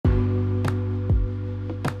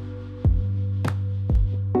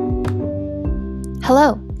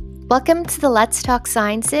Hello, welcome to the Let's Talk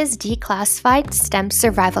Sciences Declassified STEM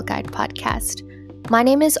Survival Guide podcast. My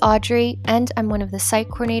name is Audrey, and I'm one of the site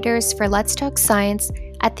coordinators for Let's Talk Science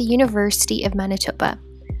at the University of Manitoba.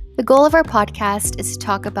 The goal of our podcast is to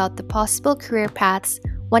talk about the possible career paths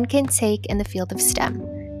one can take in the field of STEM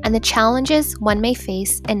and the challenges one may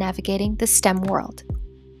face in navigating the STEM world.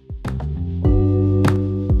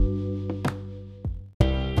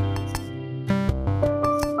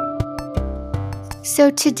 So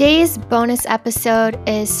today's bonus episode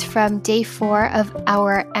is from day 4 of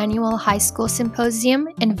our annual high school symposium,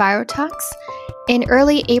 EnviroTalks. In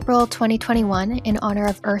early April 2021, in honor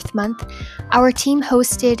of Earth Month, our team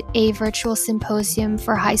hosted a virtual symposium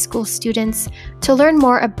for high school students to learn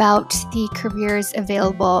more about the careers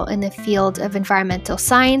available in the field of environmental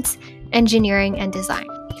science, engineering, and design.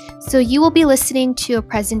 So you will be listening to a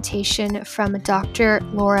presentation from Dr.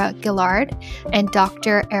 Laura Gillard and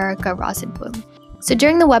Dr. Erica Rosenblum. So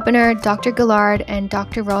during the webinar, Dr. Gillard and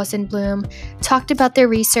Dr. Rosenblum talked about their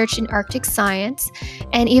research in Arctic science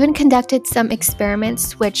and even conducted some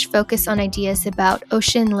experiments which focus on ideas about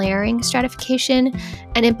ocean layering stratification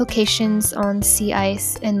and implications on sea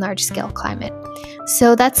ice and large-scale climate.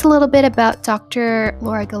 So that's a little bit about Dr.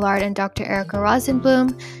 Laura Gillard and Dr. Erica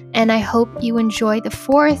Rosenblum, and I hope you enjoy the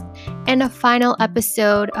 4th and a final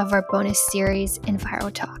episode of our bonus series,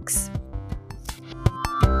 EnviroTalks.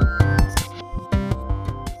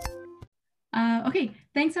 Okay,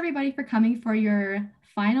 thanks everybody for coming for your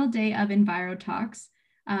final day of EnviroTalks.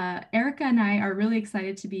 Erica and I are really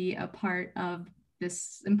excited to be a part of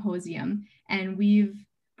this symposium, and we've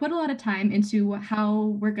put a lot of time into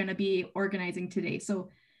how we're going to be organizing today. So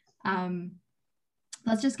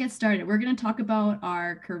let's just get started. We're going to talk about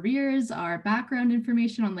our careers, our background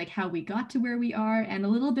information on like how we got to where we are, and a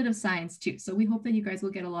little bit of science too. So we hope that you guys will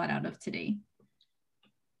get a lot out of today.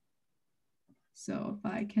 So if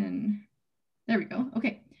I can... There we go.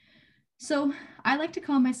 Okay. So I like to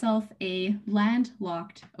call myself a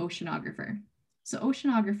landlocked oceanographer. So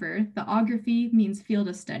oceanographer, the ography means field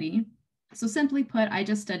of study. So simply put, I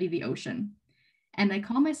just study the ocean. And I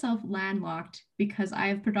call myself landlocked because I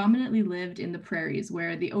have predominantly lived in the prairies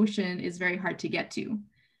where the ocean is very hard to get to.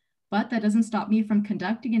 But that doesn't stop me from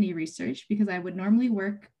conducting any research because I would normally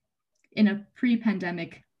work in a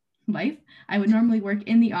pre-pandemic life. I would normally work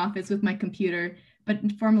in the office with my computer, but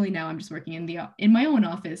formally now I'm just working in my own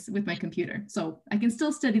office with my computer. So I can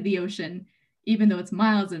still study the ocean, even though it's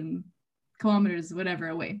miles and kilometers, whatever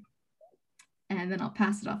away. And then I'll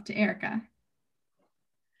pass it off to Erica.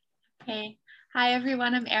 Hey, hi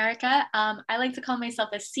everyone, I'm Erica. I like to call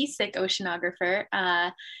myself a seasick oceanographer.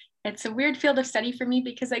 It's a weird field of study for me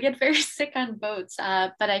because I get very sick on boats,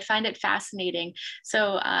 but I find it fascinating.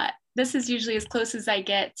 So this is usually as close as I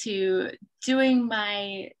get to doing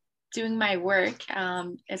my work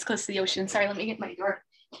as close to the ocean. Sorry, let me get my door.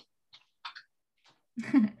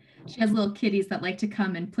 She has little kitties that like to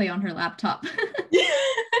come and play on her laptop.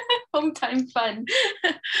 Home time fun.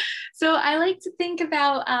 So I like to think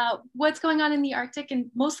about what's going on in the Arctic, and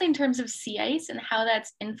mostly in terms of sea ice and how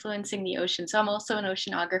that's influencing the ocean. So I'm also an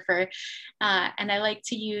oceanographer, and I like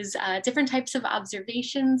to use different types of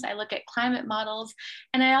observations. I look at climate models,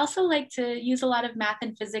 and I also like to use a lot of math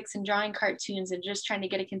and physics and drawing cartoons and just trying to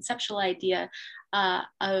get a conceptual idea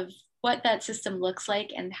of what that system looks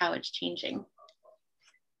like and how it's changing.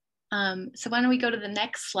 So why don't we go to the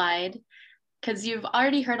next slide? Because you've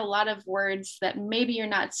already heard a lot of words that maybe you're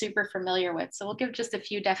not super familiar with. So we'll give just a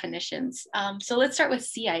few definitions. So let's start with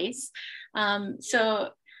sea ice. So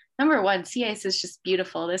number one, sea ice is just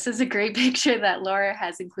beautiful. This is a great picture that Laura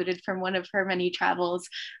has included from one of her many travels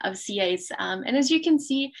of sea ice. And as you can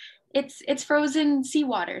see, it's frozen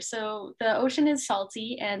seawater. So the ocean is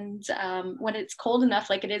salty, and when it's cold enough,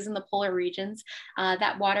 like it is in the polar regions,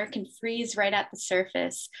 that water can freeze right at the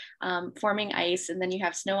surface, forming ice, and then you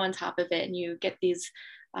have snow on top of it, and you get these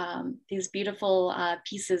beautiful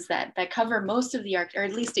pieces that cover most of the Arctic, or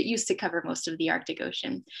at least it used to cover most of the Arctic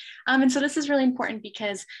Ocean. And so this is really important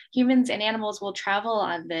because humans and animals will travel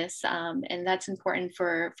on this, and that's important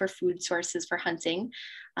for food sources, for hunting.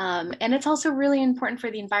 And it's also really important for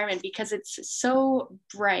the environment because it's so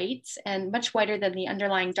bright and much whiter than the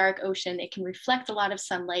underlying dark ocean. It can reflect a lot of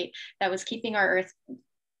sunlight that was keeping our Earth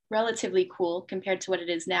relatively cool compared to what it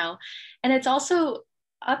is now. And it's also,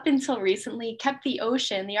 up until recently, kept the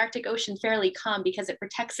ocean, the Arctic Ocean, fairly calm because it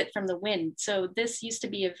protects it from the wind. So this used to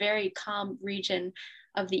be a very calm region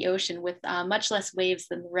of the ocean with much less waves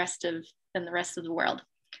than the rest of the world.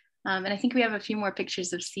 And I think we have a few more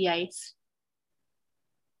pictures of sea ice.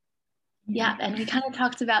 Yeah, and we kind of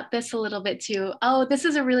talked about this a little bit too. Oh, this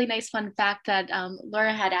is a really nice fun fact that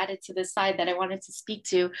Laura had added to this side that I wanted to speak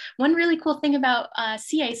to. One really cool thing about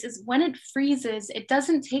sea ice is when it freezes, it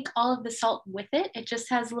doesn't take all of the salt with it. It just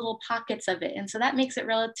has little pockets of it. And so that makes it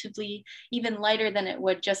relatively even lighter than it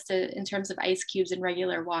would just in terms of ice cubes in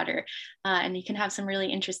regular water. And you can have some really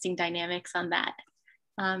interesting dynamics on that.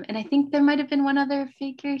 And I think there might have been one other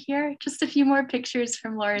figure here, just a few more pictures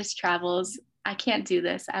from Laura's travels. I can't do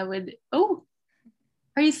this. Oh,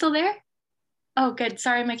 are you still there? Oh, good.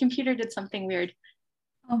 Sorry, my computer did something weird.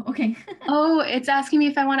 Oh, okay. Oh, it's asking me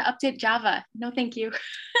if I want to update Java. No, thank you.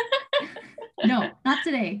 No, not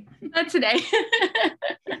today. Not today.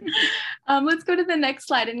 Let's go to the next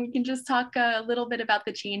slide and we can just talk a little bit about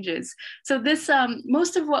the changes. So this,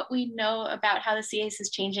 most of what we know about how the sea ice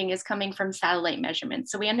is changing is coming from satellite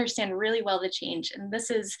measurements. So we understand really well the change. And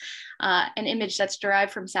this is an image that's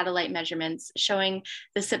derived from satellite measurements showing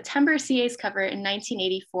the September sea ice cover in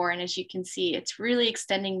 1984. And as you can see, it's really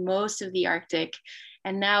extending most of the Arctic.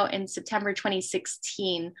 And now in September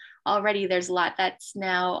 2016, already there's a lot that's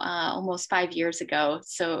now almost 5 years ago.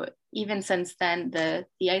 So even since then, the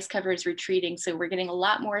ice cover is retreating. So we're getting a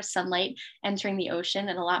lot more sunlight entering the ocean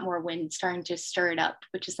and a lot more wind starting to stir it up,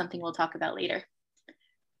 which is something we'll talk about later.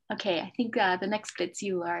 Okay, I think the next bit's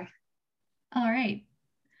you, Laura. All right.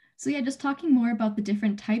 So yeah, just talking more about the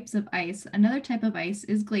different types of ice. Another type of ice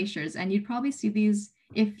is glaciers, and you'd probably see these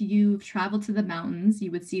if you've traveled to the mountains,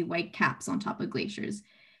 you would see white caps on top of glaciers.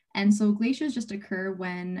 And so glaciers just occur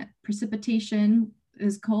when precipitation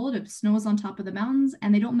is cold, it snows on top of the mountains,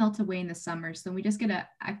 and they don't melt away in the summer. So we just get an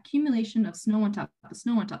accumulation of snow on top of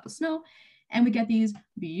snow on top of snow, and we get these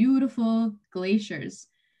beautiful glaciers.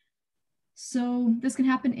 So this can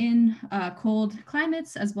happen in cold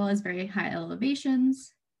climates as well as very high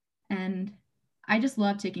elevations. And I just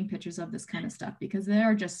love taking pictures of this kind of stuff because they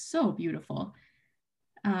are just so beautiful.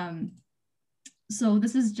 So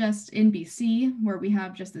this is just in BC where we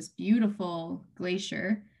have just this beautiful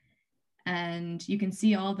glacier, and you can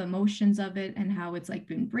see all the motions of it and how it's like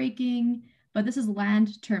been breaking, but this is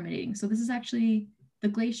land terminating. So this is actually, the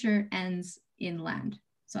glacier ends in land.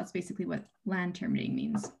 So that's basically what land terminating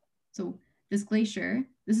means. So this glacier,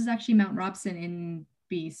 this is actually Mount Robson in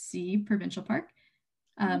BC Provincial Park,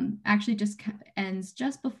 actually just ends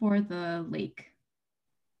just before the lake.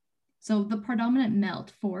 So the predominant melt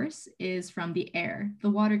force is from the air. The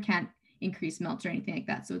water can't increase melt or anything like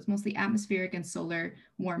that. So it's mostly atmospheric and solar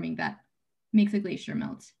warming that makes a glacier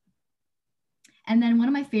melt. And then one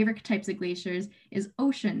of my favorite types of glaciers is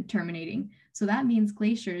ocean terminating. So that means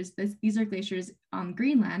glaciers, these are glaciers on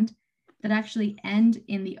Greenland that actually end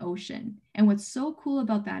in the ocean. And what's so cool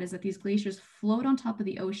about that is that these glaciers float on top of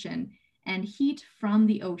the ocean, and heat from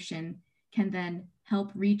the ocean can then help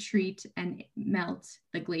retreat and melt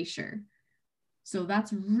the glacier. So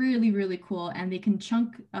that's really, really cool. And they can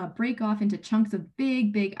break off into chunks of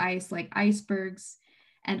big, big ice like icebergs,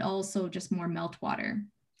 and also just more meltwater.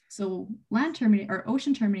 So land terminating or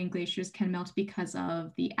ocean terminating glaciers can melt because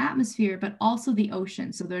of the atmosphere, but also the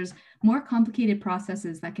ocean. So there's more complicated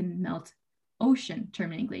processes that can melt ocean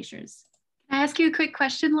terminating glaciers. Can I ask you a quick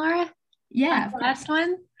question, Laura? Yeah. The last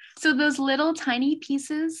one. So those little tiny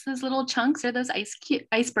pieces, those little chunks, are those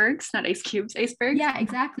icebergs, not ice cubes, icebergs? Yeah,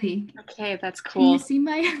 exactly. Okay, that's cool. Can you see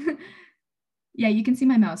my, yeah, you can see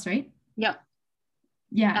my mouse, right? Yep.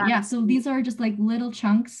 Yeah. So these are just like little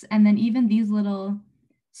chunks. And then even these little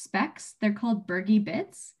specks, they're called Bergy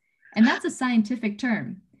bits. And that's a scientific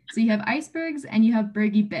term. So you have icebergs and you have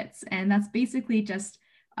Bergy bits. And that's basically just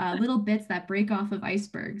little bits that break off of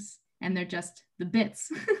icebergs. And they're just the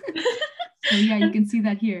bits. So yeah, you can see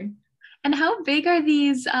that here. And how big are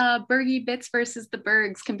these Bergy bits versus the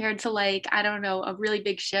bergs compared to, like, I don't know, a really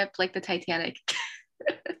big ship like the Titanic?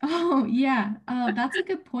 Oh, yeah. That's a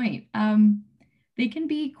good point. They can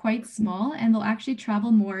be quite small, and they'll actually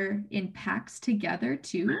travel more in packs together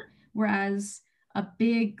too, whereas a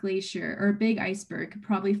big glacier or a big iceberg could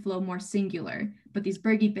probably flow more singular, but these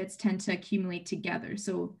Bergy bits tend to accumulate together.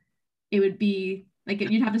 So it would be like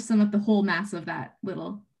you'd have to sum up the whole mass of that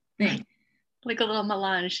little thing. Like a little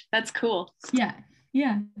melange. That's cool. Yeah.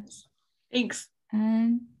 Thanks.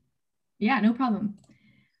 And yeah, no problem.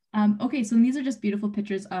 Okay, so these are just beautiful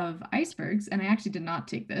pictures of icebergs, and I actually did not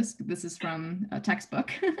take this. This is from a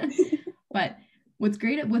textbook. But what's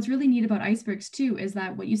really neat about icebergs too is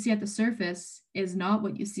that what you see at the surface is not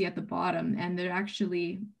what you see at the bottom, and they're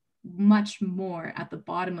actually much more at the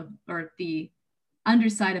bottom of, or the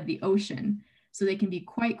underside of the ocean. So they can be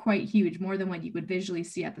quite huge, more than what you would visually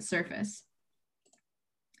see at the surface.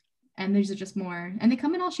 And these are just more, and they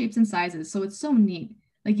come in all shapes and sizes, so it's so neat.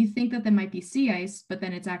 Like you think that there might be sea ice, but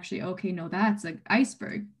then it's actually, okay, no, that's an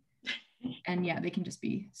iceberg. And yeah, they can just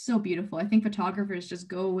be so beautiful. I think photographers just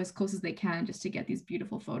go as close as they can just to get these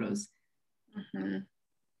beautiful photos. Mm-hmm.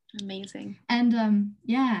 Amazing. And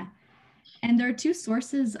yeah, and there are two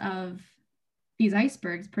sources of these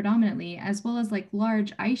icebergs predominantly, as well as like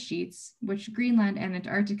large ice sheets, which Greenland and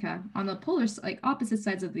Antarctica on the polar, like opposite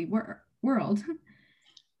sides of the world,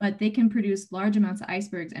 but they can produce large amounts of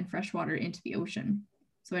icebergs and fresh water into the ocean.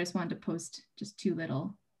 So I just wanted to post just two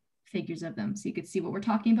little figures of them so you could see what we're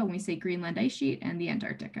talking about when we say Greenland ice sheet and the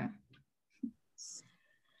Antarctica.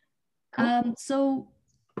 Cool. So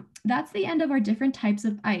that's the end of our different types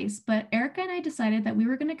of ice, but Erica and I decided that we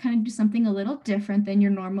were going to kind of do something a little different than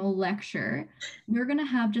your normal lecture. We were going to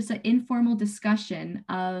have just an informal discussion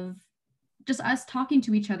of just us talking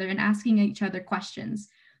to each other and asking each other questions.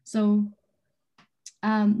 So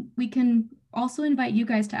we can also invite you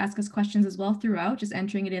guys to ask us questions as well throughout, just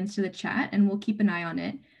entering it into the chat, and we'll keep an eye on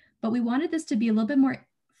it. But we wanted this to be a little bit more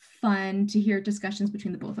fun to hear discussions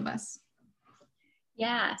between the both of us.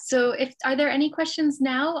 Yeah, so are there any questions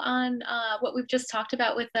now on what we've just talked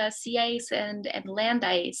about with sea ice and land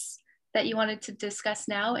ice that you wanted to discuss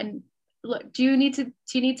now? And look, do you need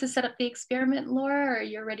to set up the experiment, Laura, or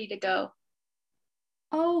you're ready to go?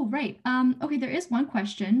 Oh, right. Okay, there is one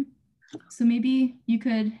question. So maybe you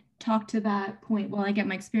could talk to that point while I get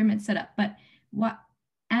my experiment set up. But what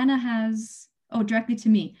Anna has, directly to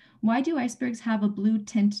me. Why do icebergs have a blue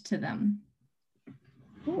tint to them?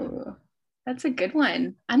 Ooh, that's a good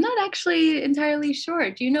one. I'm not actually entirely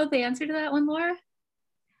sure. Do you know the answer to that one, Laura?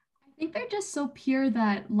 I think they're just so pure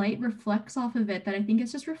that light reflects off of it that I think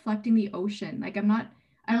it's just reflecting the ocean. Like I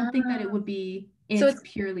don't think that it would be, it's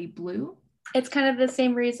purely blue. It's kind of the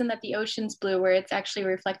same reason that the ocean's blue, where it's actually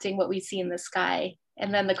reflecting what we see in the sky.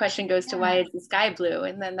 And then the question goes to why is the sky blue?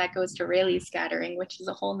 And then that goes to Rayleigh scattering, which is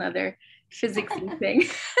a whole nother physicsy thing.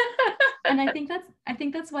 And I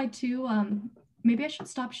think that's why too, maybe I should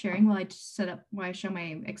stop sharing while I show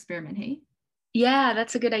my experiment, hey? Yeah,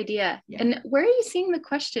 that's a good idea. Yeah. And where are you seeing the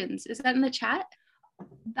questions? Is that in the chat?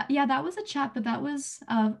 Yeah, that was a chat, but that was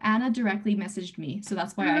Anna directly messaged me. So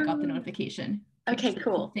that's why I got the notification. Okay,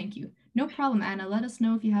 cool. Thank you. No problem, Anna. Let us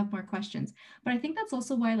know if you have more questions. But I think that's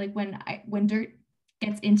also why, like, when dirt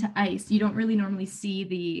gets into ice, you don't really normally see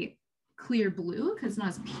the clear blue because it's not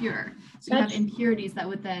as pure. So you have impurities that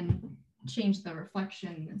would then change the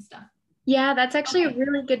reflection and stuff. Yeah, that's actually a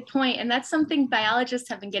really good point. And that's something biologists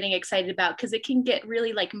have been getting excited about because it can get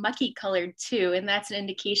really like mucky colored too. And that's an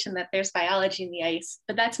indication that there's biology in the ice.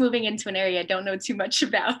 But that's moving into an area I don't know too much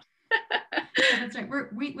about. Yeah, that's right.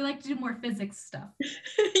 We like to do more physics stuff.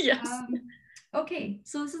 Yes. Okay,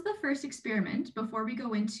 so this is the first experiment before we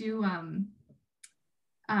go into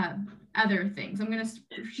other things. I'm going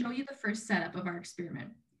to show you the first setup of our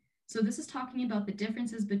experiment. So this is talking about the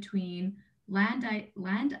differences between land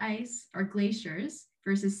ice or glaciers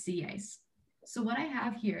versus sea ice. So what I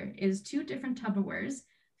have here is two different Tupperwares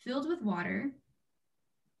filled with water.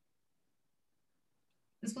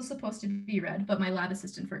 This was supposed to be red, but my lab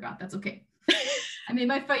assistant forgot. That's okay. I made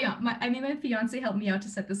my fiance help me out to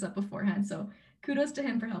set this up beforehand. So kudos to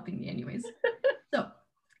him for helping me anyways. So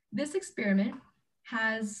this experiment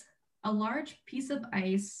has a large piece of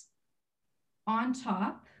ice on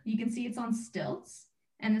top. You can see it's on stilts,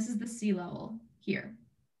 and this is the sea level here.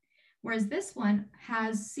 Whereas this one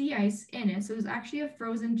has sea ice in it. So there's actually a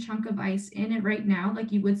frozen chunk of ice in it right now,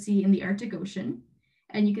 like you would see in the Arctic Ocean.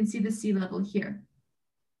 And you can see the sea level here.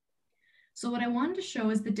 So what I wanted to show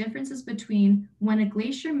is the differences between when a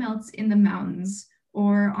glacier melts in the mountains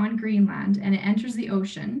or on Greenland and it enters the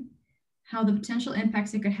ocean, how the potential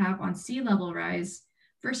impacts it could have on sea level rise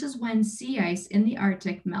versus when sea ice in the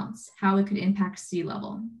Arctic melts, how it could impact sea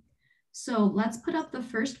level. So let's put up the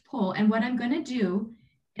first poll. And what I'm going to do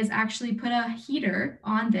is actually put a heater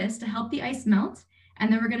on this to help the ice melt.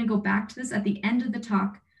 And then we're going to go back to this at the end of the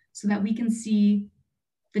talk so that we can see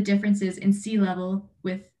the differences in sea level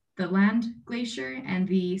with the land glacier and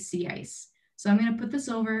the sea ice. So I'm going to put this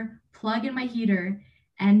over, plug in my heater,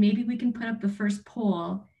 and maybe we can put up the first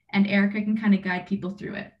poll and Erica can kind of guide people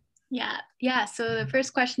through it. Yeah. So the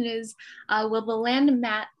first question is, will the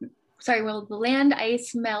land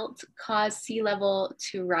ice melt cause sea level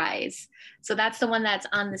to rise? So that's the one that's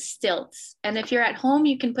on the stilts. And if you're at home,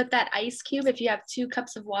 you can put that ice cube. If you have 2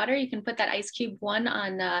 cups of water, you can put that ice cube one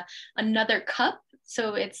on another cup.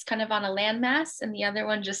 So it's kind of on a landmass, and the other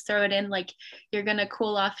one, just throw it in like you're gonna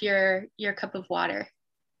cool off your cup of water.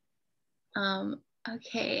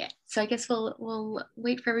 Okay, so I guess we'll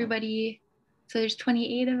wait for everybody. So there's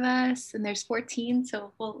 28 of us and there's 14.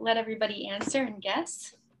 So we'll let everybody answer and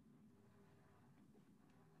guess.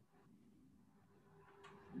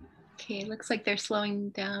 Okay, looks like they're slowing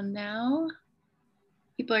down now.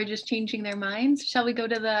 People are just changing their minds. Shall we go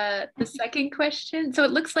to the second question? So it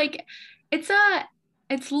looks like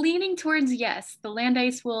it's leaning towards yes. The land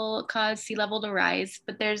ice will cause sea level to rise,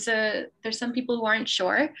 but there's some people who aren't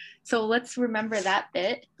sure. So let's remember that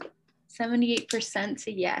bit. 78%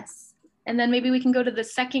 say yes. And then maybe we can go to the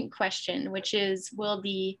second question, which is, will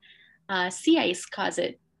the sea ice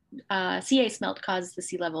melt cause the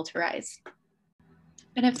sea level to rise?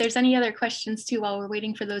 And if there's any other questions too, while we're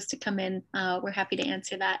waiting for those to come in, we're happy to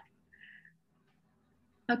answer that.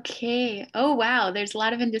 Okay. Oh, wow. There's a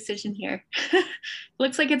lot of indecision here.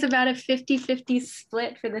 Looks like it's about a 50-50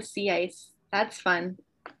 split for the sea ice. That's fun.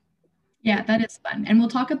 Yeah, that is fun. And we'll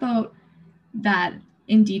talk about that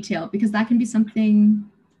in detail because that can be something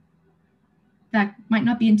that might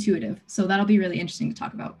not be intuitive. So that'll be really interesting to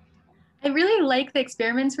talk about. I really like the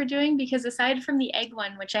experiments we're doing because aside from the egg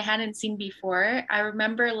one, which I hadn't seen before, I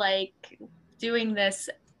remember like doing this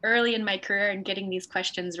early in my career and getting these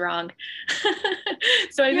questions wrong.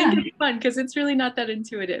 So I think it's fun because it's really not that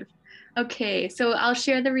intuitive. Okay, so I'll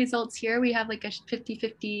share the results here. We have like a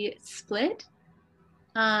 50-50 split.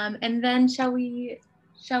 And then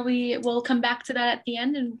we'll come back to that at the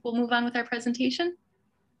end and we'll move on with our presentation.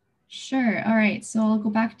 Sure. All right. So I'll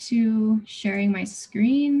go back to sharing my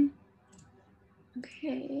screen.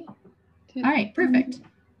 Okay. All right, perfect.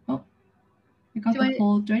 Oh, I got the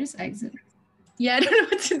poll. Do I just exit? Yeah, I don't know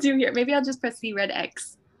what to do here. Maybe I'll just press the red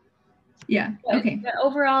X. Yeah, okay. But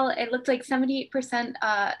overall, it looked like 78%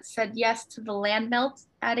 said yes to the land melt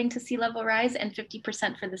adding to sea level rise and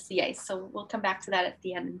 50% for the sea ice. So we'll come back to that at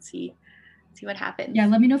the end and see what happens. Yeah,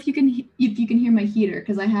 let me know if you can hear my heater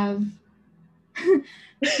because I have the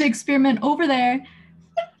experiment over there.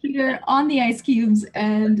 Heater on the ice cubes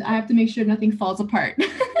and I have to make sure nothing falls apart.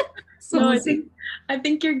 So no, I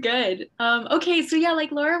think you're good. Okay, so yeah,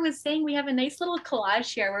 like Laura was saying, we have a nice little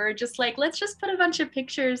collage here where we're just like, let's just put a bunch of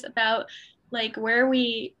pictures about like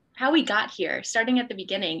how we got here, starting at the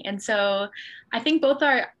beginning. And so I think both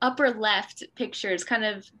our upper left pictures kind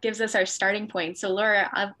of gives us our starting point. So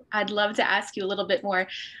Laura, I'd love to ask you a little bit more.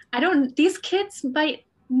 These kids might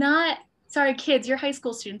not, sorry, kids, you're high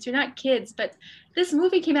school students, you're not kids, but this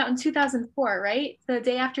movie came out in 2004, right? The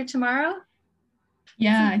Day After Tomorrow?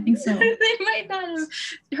 Yeah, I think so. They might not have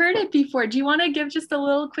heard it before. Do you want to give just a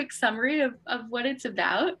little quick summary of what it's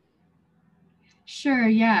about? Sure,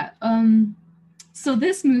 yeah. So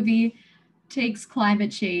this movie takes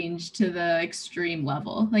climate change to the extreme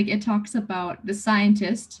level. Like it talks about the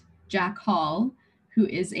scientist, Jack Hall, who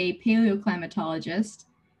is a paleoclimatologist,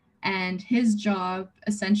 and his job,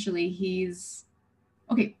 essentially,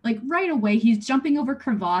 like right away, he's jumping over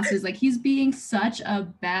crevasses. Like he's being such a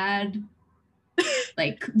bad,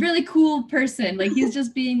 like really cool person. Like he's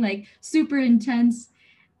just being like super intense.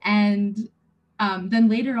 And then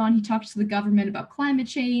later on, he talks to the government about climate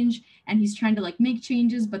change and he's trying to like make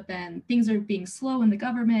changes, but then things are being slow in the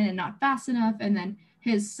government and not fast enough. And then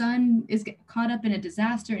his son is caught up in a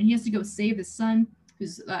disaster and he has to go save his son,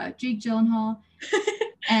 who's Jake Gyllenhaal.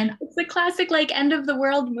 And it's the classic like end of the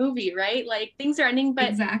world movie, right? Like things are ending, but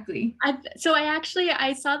exactly.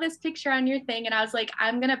 I saw this picture on your thing and I was like,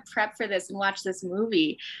 I'm gonna prep for this and watch this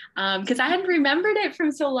movie because I hadn't remembered it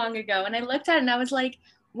from so long ago. And I looked at it and I was like,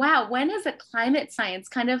 wow, when is a climate science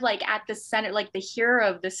kind of like at the center, like the hero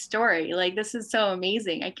of the story? Like this is so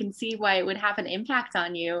amazing. I can see why it would have an impact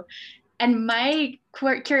on you. And my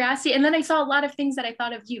curiosity, and then I saw a lot of things that I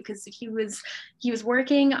thought of you because he was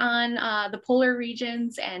working on the polar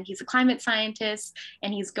regions and he's a climate scientist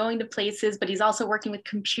and he's going to places, but he's also working with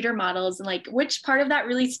computer models. And like, which part of that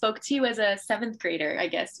really spoke to you as a 7th grader, I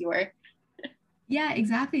guess you were? Yeah,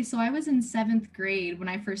 exactly. So I was in 7th grade when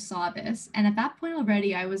I first saw this. And at that point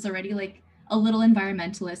already, I was already like a little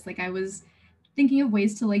environmentalist. Like I was thinking of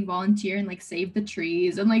ways to like volunteer and like save the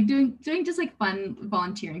trees and like doing just like fun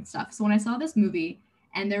volunteering stuff. So when I saw this movie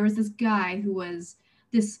and there was this guy who was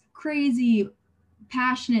this crazy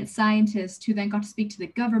passionate scientist who then got to speak to the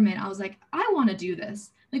government, I was like, I want to do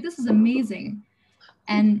this. Like this is amazing.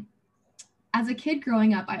 And as a kid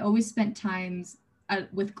growing up, I always spent times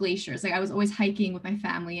with glaciers. Like I was always hiking with my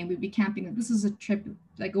family and we'd be camping. This was a trip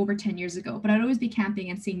like over 10 years ago, but I'd always be camping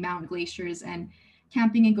and seeing mountain glaciers and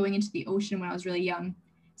camping and going into the ocean when I was really young.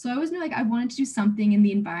 So I always knew like I wanted to do something in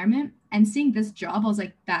the environment, and seeing this job, I was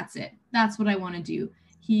like, that's it. That's what I want to do.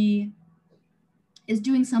 He is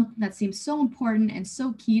doing something that seems so important and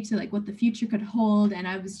so key to like what the future could hold. And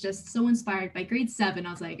I was just so inspired. By grade 7, I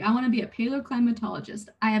was like, I want to be a paleoclimatologist.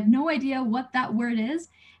 I have no idea what that word is.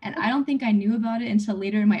 And I don't think I knew about it until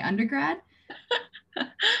later in my undergrad.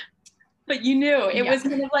 But you knew it Yeah. was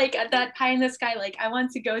kind of like at that pie in the sky, like I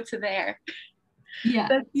want to go to there. Yeah.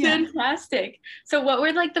 That's Yeah. fantastic. So what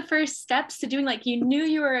were like the first steps to doing, like you knew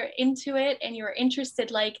you were into it and you were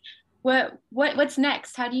interested, like what's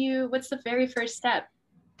next? What's the very first step?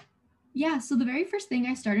 Yeah. So the very first thing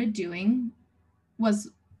I started doing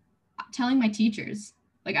was telling my teachers.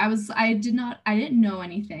 Like I didn't know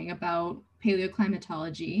anything about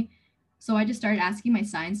paleoclimatology. So I just started asking my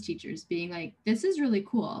science teachers, being like, this is really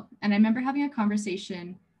cool. And I remember having a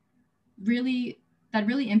conversation really that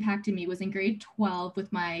really impacted me was in grade 12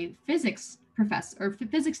 with my physics professor or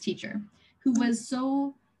physics teacher, who was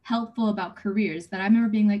so helpful about careers that I remember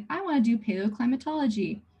being like, I want to do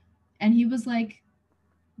paleoclimatology. And he was like,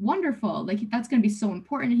 wonderful. Like, that's going to be so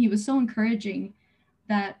important. And he was so encouraging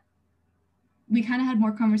that we kind of had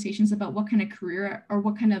more conversations about what kind of career or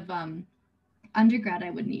what kind of undergrad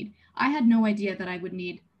I would need. I had no idea that I would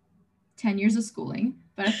need 10 years of schooling,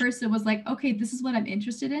 but at first it was like, okay, this is what I'm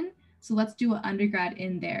interested in. So let's do an undergrad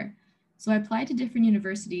in there. So I applied to different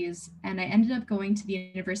universities and I ended up going to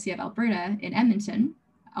the University of Alberta in Edmonton,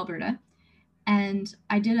 Alberta. And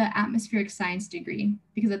I did an atmospheric science degree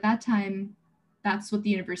because at that time, that's what the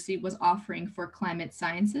university was offering for climate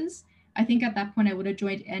sciences. I think at that point I would have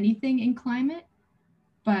joined anything in climate,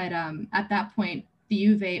 but at that point, the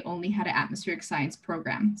U of A only had an atmospheric science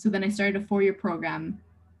program. So then I started a 4-year program.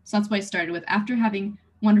 So that's what I started with after having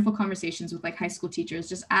wonderful conversations with like high school teachers,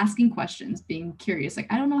 just asking questions, being curious. Like,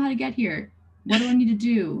 I don't know how to get here. What do I need to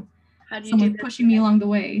do? How do you Someone do this? pushing me along the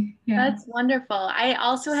way. Yeah. That's wonderful. I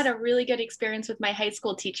also had a really good experience with my high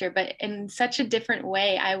school teacher, but in such a different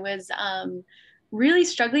way. I was really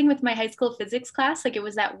struggling with my high school physics class. Like it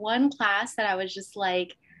was that one class that I was just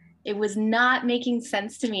like, it was not making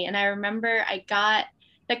sense to me. And I remember that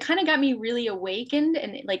kind of got me really awakened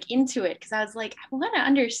and like into it because I was like, I want to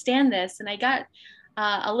understand this. And I got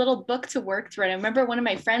a little book to work through. And I remember one of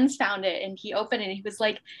my friends found it and he opened it and he was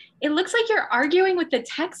like, it looks like you're arguing with the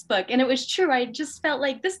textbook. And it was true. I just felt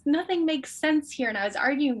like nothing makes sense here. And I was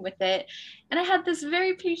arguing with it. And I had this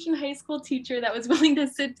very patient high school teacher that was willing to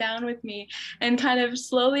sit down with me and kind of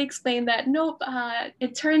slowly explain that, nope,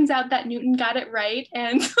 it turns out that Newton got it right.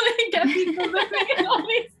 And like, get people looking at all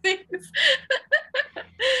these things.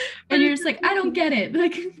 And you're just like, I don't get it.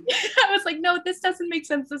 Like, I was like, no, this doesn't make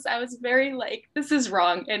sense. I was very like, this is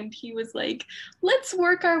wrong. And he was like, let's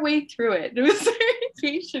work our way through it. It was very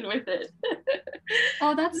patient with it.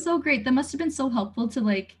 oh, that's so great. That must have been so helpful to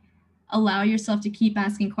like allow yourself to keep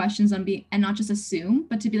asking questions and not just assume,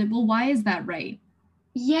 but to be like, well, why is that right?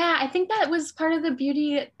 Yeah, I think that was part of the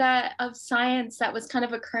beauty of science that was kind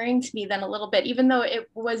of occurring to me then a little bit, even though it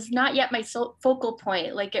was not yet my focal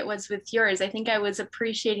point like it was with yours. I think I was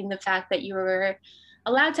appreciating the fact that you were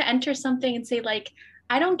allowed to enter something and say like,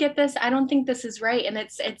 I don't get this. I don't think this is right. And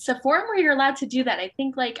it's a form where you're allowed to do that. I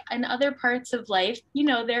think like in other parts of life,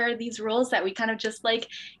 there are these rules that we kind of just like,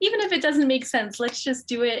 even if it doesn't make sense, let's just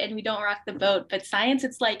do it and we don't rock the boat. But science,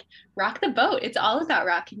 it's like rock the boat. It's all about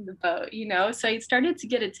rocking the boat. So I started to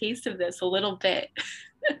get a taste of this a little bit.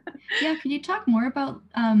 Yeah, can you talk more about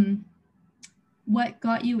what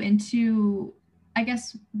got you into, I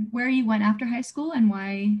guess, where you went after high school and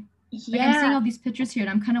why? Like I'm seeing all these pictures here and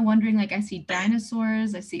I'm kind of wondering, like, I see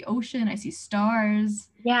dinosaurs, I see ocean, I see stars.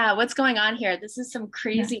 Yeah, what's going on here? This is some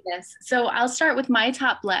craziness. Yeah. So I'll start with my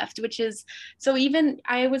top left, which is, so even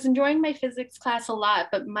I was enjoying my physics class a lot,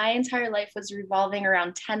 but my entire life was revolving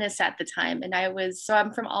around tennis at the time. And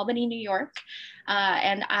I'm from Albany, New York,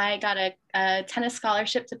 and I got a tennis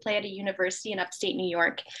scholarship to play at a university in upstate New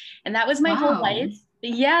York. And that was my whole life.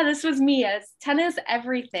 Yeah, this was me as tennis,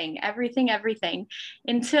 everything,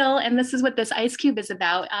 until, and this is what this ice cube is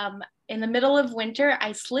about. In the middle of winter,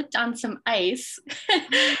 I slipped on some ice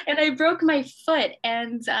and I broke my foot.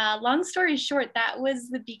 And long story short, that was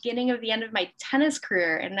the beginning of the end of my tennis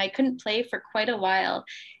career. And I couldn't play for quite a while.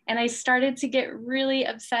 And I started to get really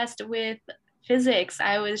obsessed with physics.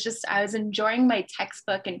 I was enjoying my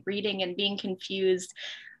textbook and reading and being confused.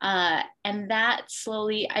 And that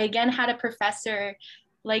slowly, I again had a professor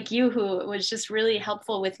like you who was just really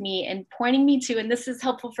helpful with me and pointing me to, and this is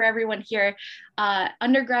helpful for everyone here,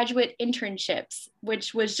 undergraduate internships,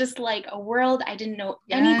 which was just like a world I didn't know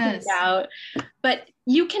anything about. But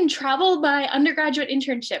you can travel by undergraduate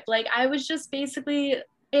internship. Like I was just basically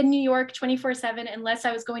in New York 24/7 unless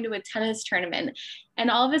I was going to a tennis tournament. And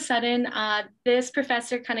all of a sudden, this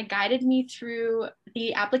professor kind of guided me through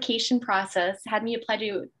the application process, had me apply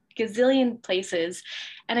to gazillion places.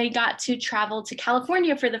 and I got to travel to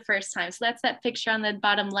California for the first time. So that's that picture on the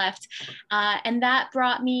bottom left. And that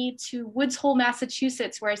brought me to Woods Hole,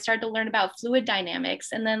 Massachusetts, where I started to learn about fluid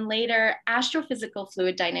dynamics, and then later astrophysical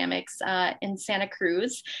fluid dynamics in Santa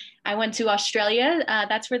Cruz. I went to Australia.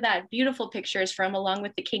 That's where that beautiful picture is from, along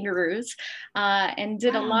with the kangaroos, and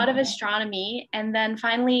did a lot of astronomy. And then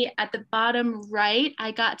finally, at the bottom right,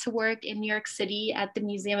 I got to work in New York City at the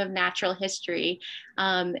Museum of Natural History.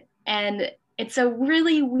 And it's a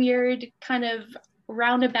really weird kind of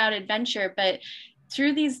roundabout adventure, but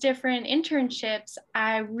through these different internships,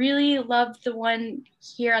 I really loved the one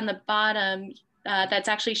here on the bottom. That's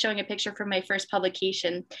actually showing a picture from my first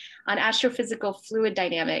publication on astrophysical fluid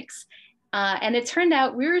dynamics. And it turned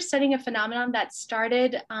out we were studying a phenomenon that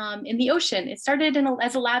started in the ocean. It started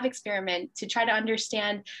as a lab experiment to try to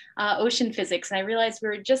understand ocean physics. And I realized we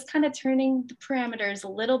were just kind of turning the parameters a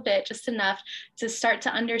little bit, just enough to start to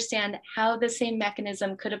understand how the same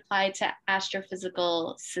mechanism could apply to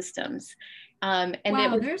astrophysical systems. And wow,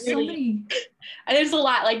 it was there's really, so many. there's a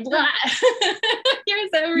lot, like, here's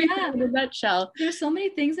everything in a nutshell. There's so many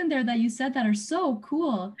things in there that you said that are so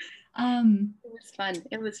cool. It was fun.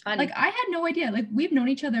 It was fun. Like, I had no idea. Like, we've known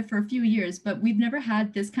each other for a few years, but we've never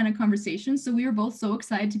had this kind of conversation. So we were both so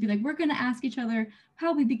excited to be like, we're going to ask each other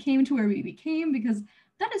how we became to where we became, because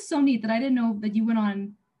that is so neat that I didn't know that you went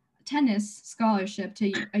on tennis scholarship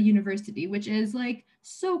to a university, which is like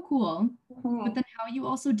so cool. Mhm. But then how you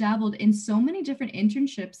also dabbled in so many different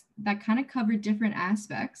internships that kind of covered different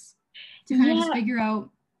aspects to kind of just figure out.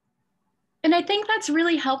 And I think that's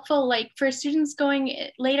really helpful, like for students going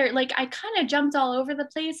later. Like, I kind of jumped all over the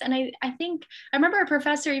place. And I think I remember a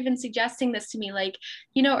professor even suggesting this to me, like,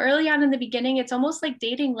 you know, early on in the beginning, it's almost like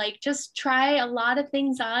dating, like just try a lot of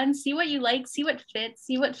things on, see what you like, see what fits,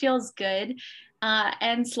 see what feels good.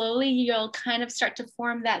 And slowly you'll kind of start to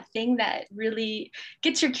form that thing that really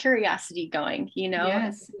gets your curiosity going, you know?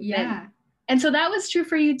 Yes, yeah. And so that was true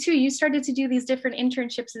for you too. You started to do these different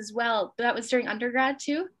internships as well. That was during undergrad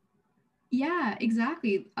too? Yeah,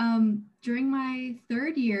 exactly. During my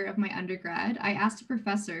third year of my undergrad, I asked a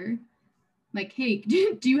professor, like, hey,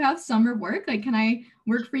 do you have summer work? Like, can I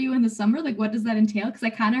work for you in the summer? Like, what does that entail? Because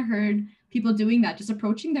I kind of heard people doing that, just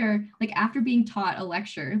approaching their, like, after being taught a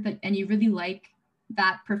lecture that, and you really like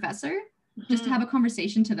that professor, just to have a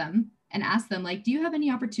conversation to them and ask them, like, do you have any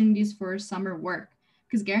opportunities for summer work?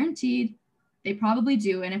 Because guaranteed they probably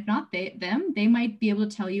do. And if not they might be able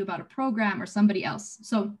to tell you about a program or somebody else.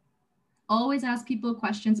 So always ask people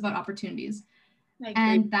questions about opportunities.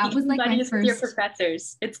 And that was like my first. With your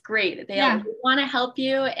professors. It's great. They want to help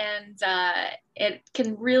you, and it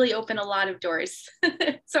can really open a lot of doors.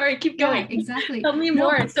 Sorry, keep going. Yeah, exactly. Tell me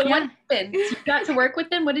more. So what happened? You got to work with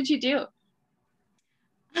them. What did you do?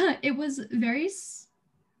 It was very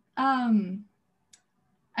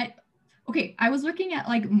I was looking at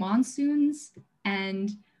like monsoons and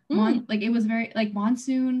like it was very like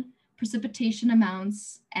monsoon precipitation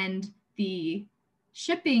amounts and the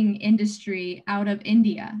shipping industry out of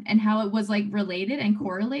India and how it was like related and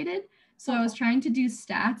correlated. So I was trying to do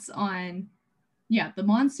stats on the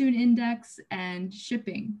monsoon index and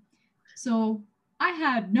shipping. So I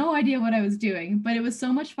had no idea what I was doing, but it was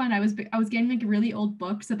so much fun. I was getting like really old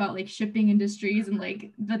books about like shipping industries and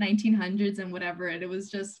like the 1900s and whatever, and it was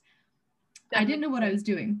just I didn't know what I was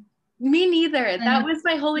doing. Me neither. And that was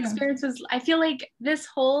my whole experience. Was I feel like this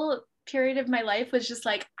whole period of my life was just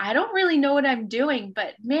like, I don't really know what I'm doing,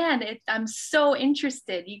 but man, I'm so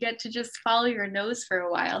interested. You get to just follow your nose for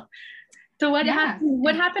a while. So what happened?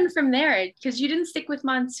 What happened from there? Because you didn't stick with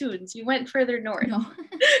monsoons. You went further north. No.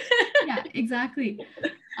 Yeah, exactly.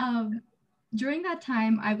 During that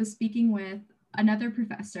time, I was speaking with another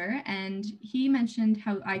professor, and he mentioned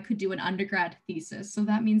how I could do an undergrad thesis. So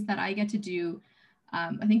that means that I get to do,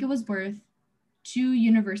 I think it was worth 2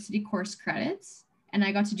 university course credits, and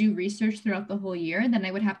I got to do research throughout the whole year. Then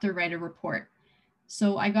I would have to write a report.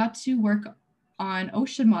 So I got to work on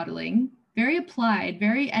ocean modeling, very applied,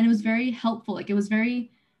 and it was very helpful. Like it was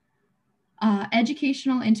very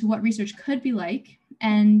educational into what research could be like.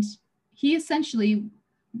 And he essentially,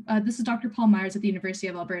 this is Dr. Paul Myers at the University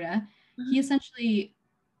of Alberta. He essentially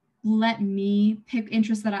let me pick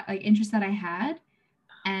interests that I had.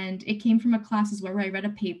 And it came from a class as well where I read a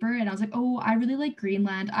paper and I was like, oh, I really like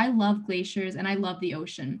Greenland. I love glaciers and I love the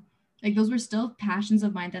ocean. Like those were still passions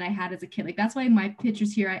of mine that I had as a kid. Like that's why my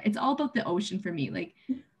pictures here, it's all about the ocean for me. Like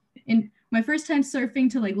in my first time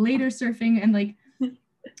surfing to like later surfing and like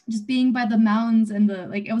just being by the mountains and the,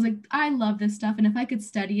 like, I was like, I love this stuff. And if I could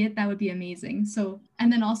study it, that would be amazing. So,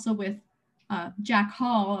 and then also with Jack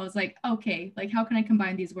Hall, I was like, okay, like how can I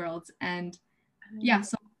combine these worlds? And yeah,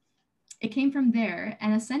 so it came from there.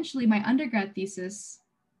 And essentially my undergrad thesis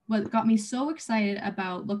what got me so excited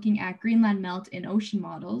about looking at Greenland melt in ocean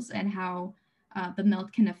models and how the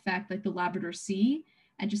melt can affect like the Labrador Sea.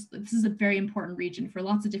 And just this is a very important region for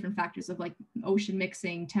lots of different factors of like ocean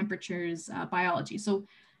mixing, temperatures, biology. So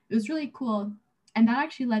it was really cool. And that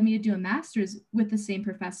actually led me to do a master's with the same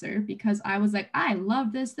professor because I was like, I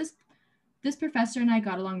love this. This professor and I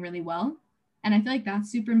got along really well. And I feel like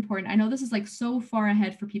that's super important. I know this is like so far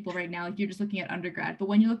ahead for people right now. Like you're just looking at undergrad, but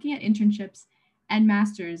when you're looking at internships and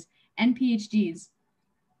masters and PhDs,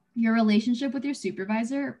 your relationship with your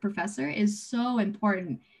supervisor or professor is so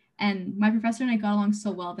important. And my professor and I got along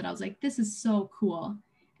so well that I was like, this is so cool.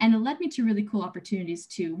 And it led me to really cool opportunities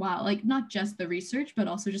too. Wow, like not just the research, but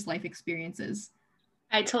also just life experiences.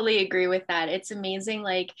 I totally agree with that. It's amazing.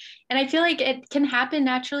 Like, and I feel like it can happen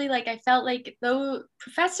naturally. Like, I felt like though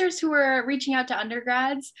professors who were reaching out to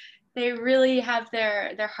undergrads, they really have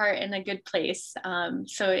their heart in a good place.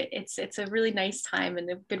 So it's a really nice time and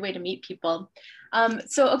a good way to meet people.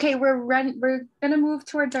 So okay, we're gonna move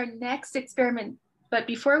towards our next experiment. But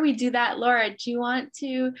before we do that, Laura, do you want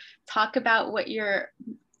to talk about what your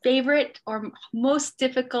favorite or most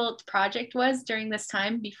difficult project was during this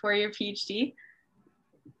time before your PhD?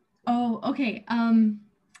 Oh, okay.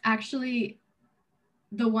 Actually,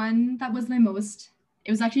 the one that was my most,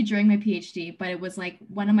 it was actually during my PhD, but it was like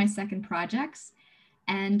one of my second projects.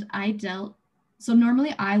 And so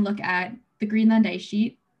normally I look at the Greenland ice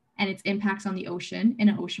sheet and its impacts on the ocean in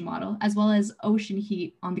an ocean model, as well as ocean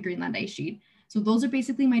heat on the Greenland ice sheet. So those are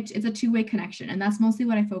basically it's a two-way connection, and that's mostly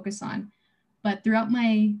what I focus on. But throughout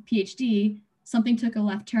my PhD, something took a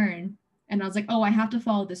left turn, and I was like, oh, I have to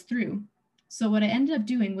follow this through. So what I ended up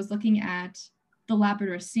doing was looking at the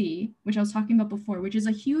Labrador Sea, which I was talking about before, which is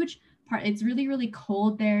a huge part. It's really, really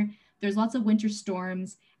cold there. There's lots of winter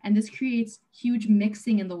storms, and this creates huge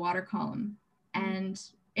mixing in the water column. And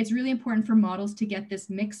it's really important for models to get this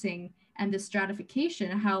mixing and this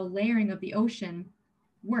stratification, how layering of the ocean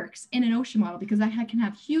works in an ocean model, because that can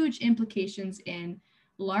have huge implications in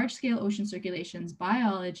large scale ocean circulations,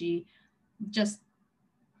 biology, just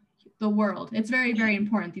the world. It's very, very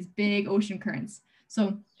important, these big ocean currents.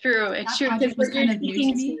 So true, it's true. Project was kind of new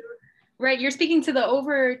to me. Right, you're speaking to the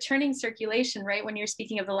overturning circulation, right? When you're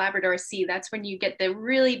speaking of the Labrador Sea, that's when you get the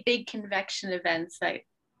really big convection events that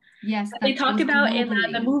they talk about in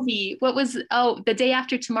the movie. What was, The Day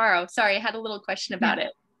After Tomorrow. Sorry, I had a little question about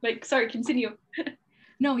it. Like, sorry, continue.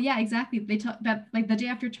 No, yeah, exactly. They talk that like The Day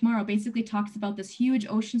After Tomorrow basically talks about this huge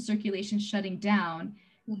ocean circulation shutting down.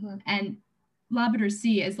 And Labrador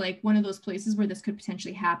Sea is like one of those places where this could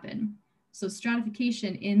potentially happen. So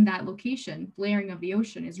stratification in that location, layering of the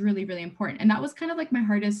ocean is really, really important. And that was kind of like my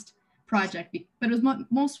hardest project, but it was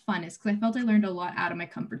most funnest because I felt I learned a lot out of my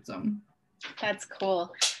comfort zone. That's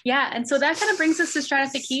cool. Yeah, and so that kind of brings us to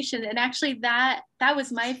stratification. And actually that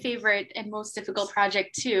was my favorite and most difficult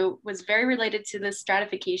project too, was very related to this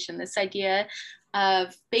stratification, this idea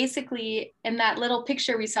of basically in that little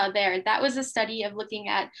picture we saw there, that was a study of looking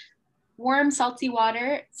at warm salty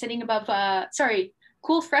water sitting above,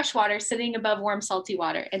 cool fresh water sitting above warm salty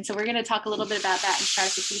water. And so we're going to talk a little bit about that in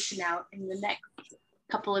stratification now in the next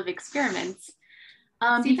couple of experiments.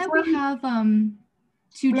 See that we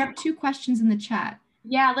have two questions in the chat.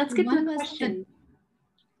 Yeah, let's get to the question.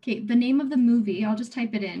 Okay, the name of the movie, I'll just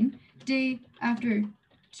type it in, Day After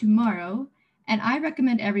Tomorrow. And I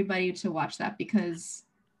recommend everybody to watch that because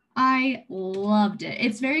I loved it.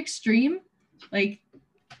 It's very extreme.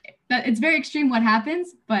 It's very extreme what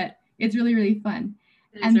happens, but it's really, really fun.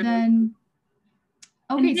 And then,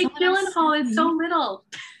 okay, Jake Gyllenhaal is so little.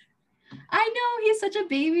 I know, he's such a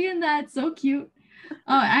baby in that. So cute.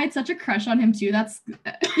 Oh, I had such a crush on him too. That's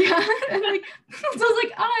yeah. So I was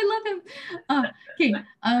like, oh, I love him. Okay.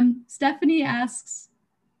 Stephanie asks.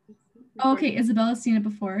 Oh, okay, Isabella's seen it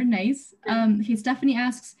before. Nice. Okay, Stephanie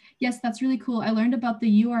asks, yes, that's really cool. I learned about the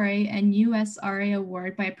URA and USRA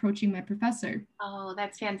award by approaching my professor. Oh,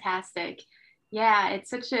 that's fantastic. Yeah, it's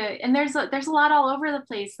such and there's a lot all over the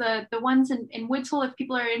place. The ones in Woods Hole, if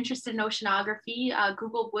people are interested in oceanography,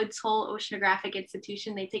 Google Woods Hole Oceanographic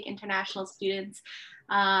Institution. They take international students.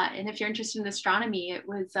 And if you're interested in astronomy, it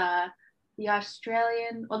was the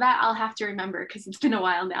Australian, well, that I'll have to remember because it's been a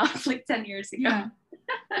while now. It's like 10 years ago. Yeah.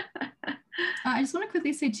 I just want to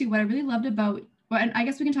quickly say too, what I really loved about, well, and I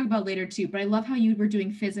guess we can talk about later too, but I love how you were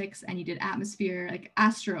doing physics and you did atmosphere, like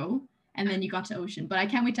astro, and then you got to ocean. But I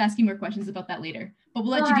can't wait to ask you more questions about that later. But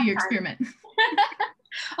we'll let you do your experiment.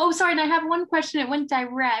 Oh, sorry. And I have one question. It went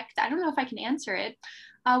direct. I don't know if I can answer it.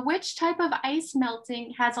 Which type of ice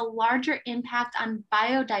melting has a larger impact on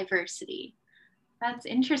biodiversity? That's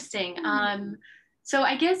interesting. So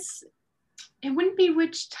I guess It wouldn't be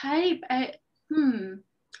which type. I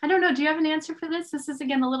don't know. Do you have an answer for this? This is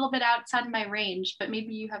again a little bit outside of my range, but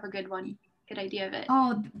maybe you have a good one, good idea of it.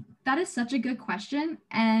 Oh, that is such a good question.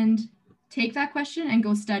 And take that question and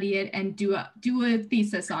go study it and do a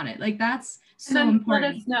thesis on it. Like that's so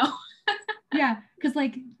important. Let us know. Yeah, because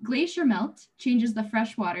like glacier melt changes the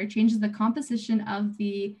fresh water, changes the composition of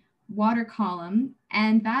the water column,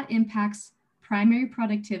 and that impacts primary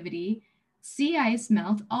productivity. Sea ice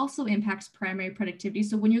melt also impacts primary productivity.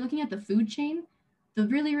 So when you're looking at the food chain, the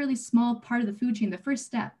really, really small part of the food chain, the first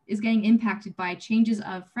step is getting impacted by changes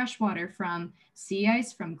of fresh water from sea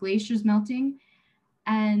ice, from glaciers melting,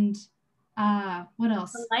 and what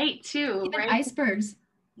else? The light too, even right? Icebergs.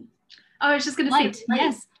 Oh, I was just going to say light.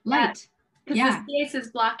 Yes, light. Because the sea ice is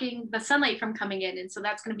blocking the sunlight from coming in, and so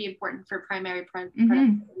that's going to be important for primary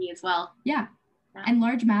productivity as well. Yeah. And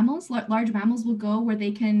large mammals will go where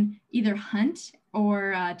they can either hunt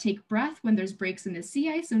or take breath when there's breaks in the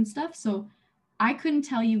sea ice and stuff. So I couldn't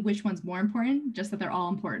tell you which one's more important, just that they're all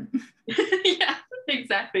important. Yeah,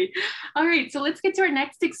 exactly. All right, so let's get to our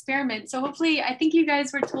next experiment. So hopefully, I think you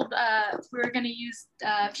guys were told we were going to use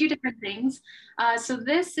a few different things. So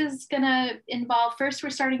this is going to involve, first we're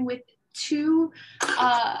starting with 2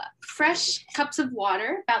 fresh cups of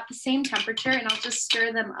water, about the same temperature, and I'll just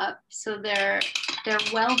stir them up so they're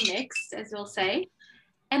well mixed, as we'll say.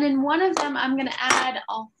 And in one of them, I'm gonna add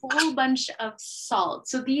a whole bunch of salt.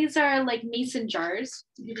 So these are like mason jars,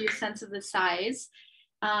 to give you a sense of the size.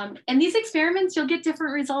 And these experiments, you'll get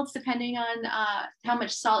different results depending on how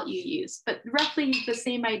much salt you use, but roughly the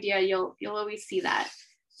same idea, you'll always see that.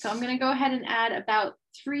 So I'm gonna go ahead and add about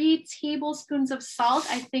 3 tablespoons of salt,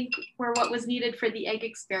 I think were what was needed for the egg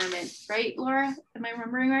experiment, right, Laura? Am I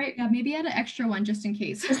remembering right? Yeah, maybe add an extra one just in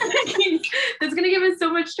case. That's gonna give us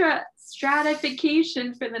so much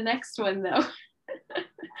stratification for the next one though.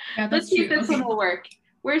 Yeah, Let's see if this one will work.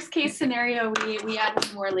 Worst case scenario, we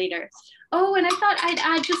add more later. Oh, and I thought I'd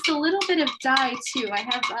add just a little bit of dye too. I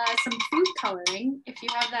have some food coloring, if you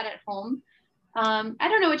have that at home. I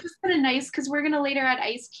don't know, it's just kind of nice because we're going to later add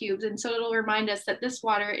ice cubes, and so it'll remind us that this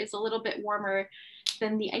water is a little bit warmer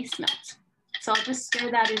than the ice melt. So I'll just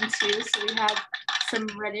stir that in too, so we have some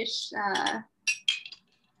reddish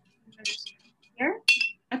here.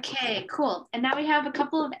 Okay, cool. And now we have a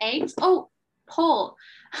couple of eggs. Oh, poll.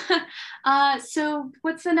 So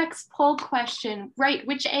what's the next poll question? Right,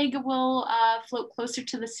 which egg will float closer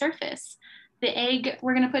to the surface? The egg,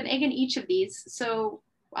 we're going to put an egg in each of these. So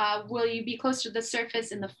will you be closer to the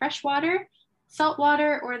surface in the fresh water, salt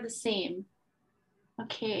water, or the same?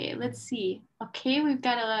 Okay, let's see. Okay, we've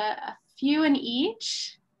got a few in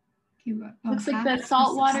each. Looks like the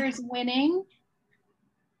salt water is winning.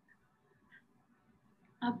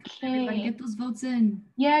 Okay. Everybody get those votes in.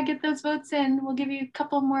 Yeah, get those votes in. We'll give you a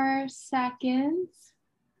couple more seconds.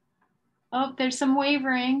 Oh, there's some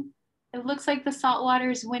wavering. It looks like the salt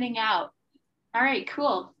water is winning out. All right,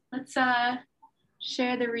 cool. Let's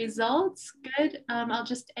share the results. Good. I'll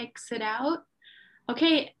just exit out.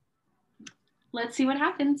 Okay, let's see what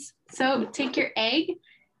happens. So take your egg,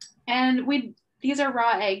 and these are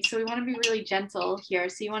raw eggs, so we want to be really gentle here.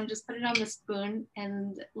 So you want to just put it on the spoon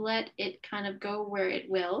and let it kind of go where it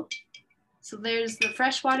will. So there's the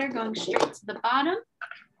fresh water going straight to the bottom.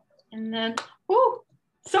 And then, oh,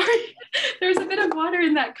 sorry, there's a bit of water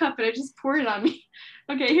in that cup and I just poured it on me.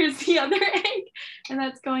 Okay, here's the other egg, and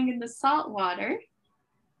that's going in the salt water.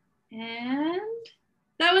 And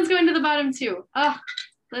that one's going to the bottom too. Oh,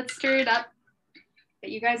 let's stir it up. But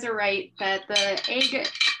you guys are right that the egg,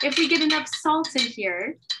 if we get enough salt in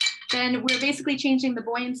here, then we're basically changing the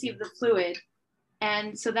buoyancy of the fluid.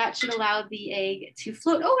 And so that should allow the egg to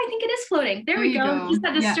float. Oh, I think it is floating. There we go. Just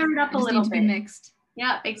had to stir it up a little bit. Mixed.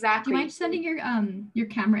 Yeah, exactly. Do you mind sending your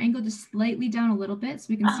camera angle just slightly down a little bit so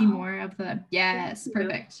we can see more of the, yes,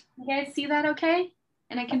 perfect. You guys see that okay?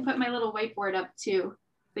 And I can put my little whiteboard up too.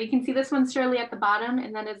 So you can see this one's surely at the bottom,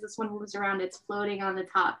 and then as this one moves around, it's floating on the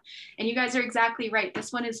top. And you guys are exactly right.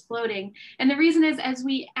 This one is floating. And the reason is as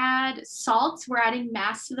we add salt, we're adding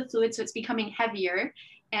mass to the fluid, so it's becoming heavier.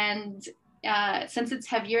 And since it's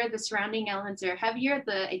heavier, the surrounding elements are heavier,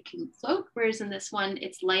 it can float, whereas in this one,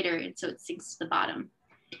 it's lighter, and so it sinks to the bottom.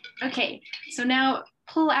 Okay, so now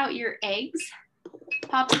pull out your eggs,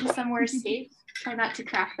 pop them somewhere safe. Try not to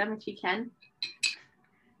crack them if you can.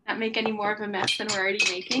 Not make any more of a mess than we're already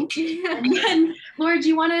making. And then, Laura, do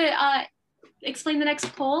you want to explain the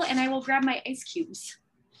next poll, and I will grab my ice cubes.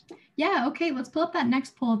 Yeah, okay, let's pull up that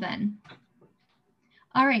next poll then.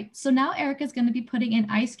 All right, so now Erica's going to be putting in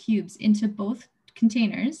ice cubes into both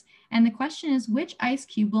containers, and the question is which ice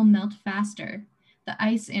cube will melt faster? The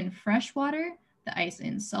ice in fresh water, the ice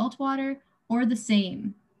in salt water, or the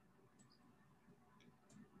same?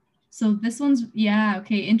 So this one's, yeah,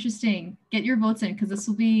 okay, interesting. Get your votes in because this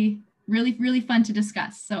will be really, really fun to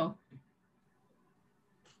discuss. So,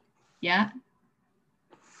 yeah.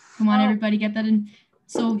 Come on, everybody, get that in.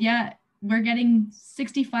 So, yeah, we're getting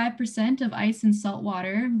 65% of ice and salt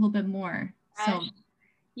water, a little bit more. So,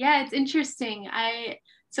 yeah, it's interesting.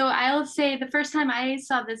 So I'll say the first time I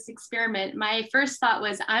saw this experiment, my first thought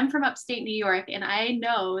was, I'm from upstate New York, and I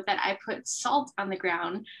know that I put salt on the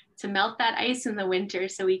ground to melt that ice in the winter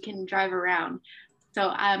so we can drive around.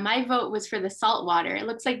 So my vote was for the salt water. It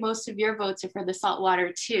looks like most of your votes are for the salt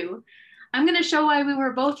water too. I'm going to show why we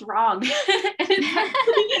were both wrong. It's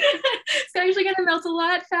actually going to melt a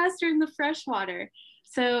lot faster in the fresh water.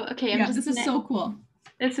 So, okay. This is so cool.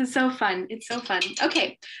 This is so fun. It's so fun.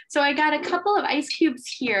 Okay, so I got a couple of ice cubes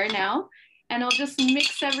here now, and I'll just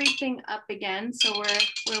mix everything up again. So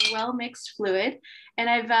we're well mixed fluid, and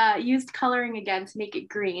I've used coloring again to make it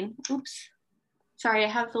green. Oops, sorry, I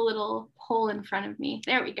have the little hole in front of me.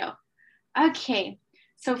 There we go. Okay,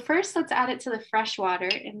 so first let's add it to the fresh water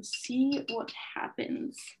and see what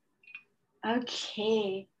happens.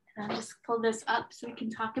 Okay. I'll just pull this up so we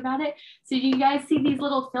can talk about it. So do you guys see these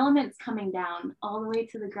little filaments coming down all the way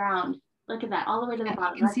to the ground? Look at that, all the way to the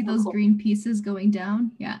bottom. You can see those green pieces going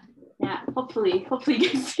down. Yeah. Yeah, hopefully you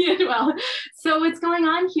can see it well. So what's going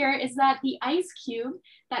on here is that the ice cube,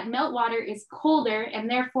 that melt water, is colder, and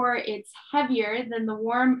therefore it's heavier than the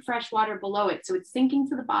warm fresh water below it. So it's sinking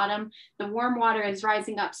to the bottom. The warm water is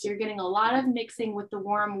rising up. So you're getting a lot of mixing with the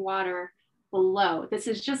warm water below. This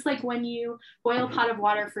is just like when you boil a pot of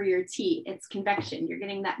water for your tea. It's convection. You're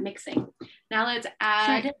getting that mixing. Now let's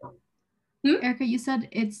add. Erica, you said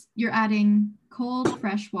you're adding cold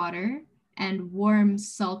fresh water and warm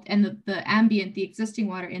salt, and the ambient, the existing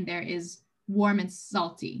water in there is warm and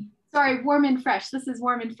salty. Sorry, warm and fresh. This is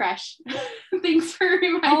warm and fresh. Thanks for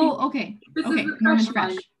reminding me. Oh, okay. This okay, is the warm fresh and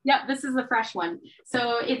fresh. One. Yep, this is the fresh one.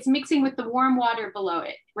 So it's mixing with the warm water below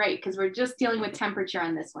it, right? Because we're just dealing with temperature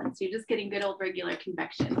on this one. So you're just getting good old regular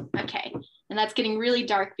convection. Okay, and that's getting really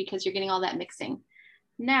dark because you're getting all that mixing.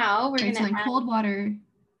 Now we're going to add cold water.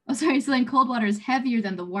 Oh, sorry. So then cold water is heavier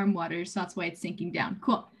than the warm water, so that's why it's sinking down.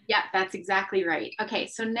 Cool. Yeah, that's exactly right. Okay,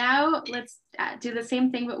 so now let's do the same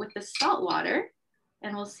thing, but with the salt water,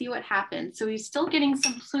 and we'll see what happens. So we're still getting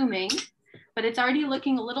some pluming, but it's already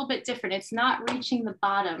looking a little bit different. It's not reaching the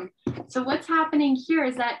bottom. So what's happening here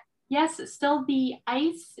is that, yes, still the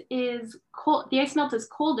ice is cold. The ice melt is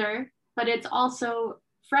colder, but it's also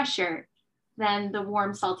fresher than the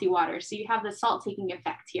warm salty water. So you have the salt taking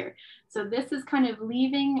effect here. So this is kind of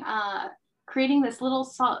leaving, creating this little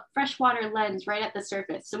salt, freshwater lens right at the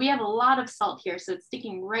surface. So we have a lot of salt here, so it's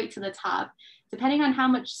sticking right to the top. Depending on how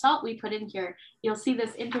much salt we put in here, you'll see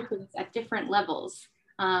this interface at different levels.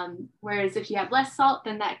 Whereas if you have less salt,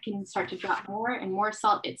 then that can start to drop more, and more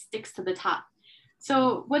salt, it sticks to the top.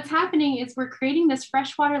 So what's happening is we're creating this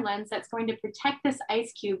freshwater lens that's going to protect this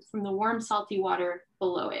ice cube from the warm salty water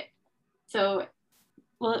below it. So,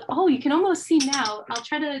 well, oh, you can almost see now. I'll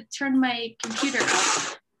try to turn my computer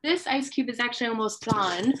up. This ice cube is actually almost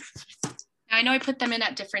gone. I know I put them in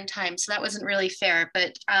at different times, so that wasn't really fair,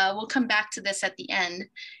 but we'll come back to this at the end,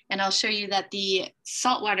 and I'll show you that the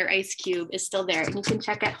saltwater ice cube is still there. And you can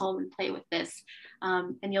check at home and play with this,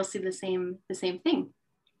 and you'll see the same thing.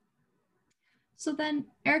 So then,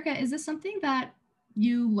 Erica, is this something that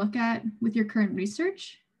you look at with your current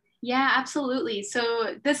research? Yeah, absolutely.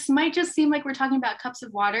 So this might just seem like we're talking about cups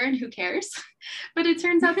of water and who cares, but it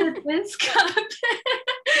turns out that this cup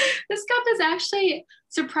is actually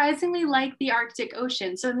surprisingly like the Arctic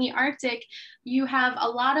Ocean. So in the Arctic, you have a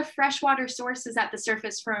lot of freshwater sources at the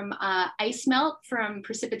surface from ice melt, from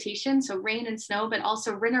precipitation, so rain and snow, but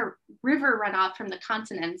also river runoff from the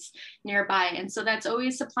continents nearby. And so that's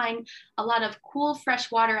always supplying a lot of cool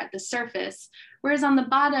fresh water at the surface. Whereas on the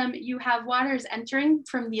bottom, you have waters entering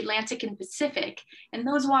from the Atlantic and Pacific, and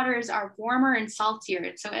those waters are warmer and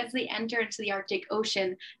saltier. So as they enter into the Arctic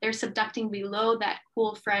Ocean, they're subducting below that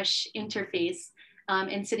cool, fresh interface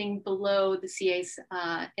and sitting below the sea ice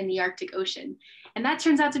in the Arctic Ocean. And that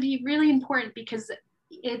turns out to be really important because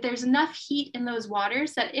there's enough heat in those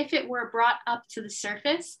waters that if it were brought up to the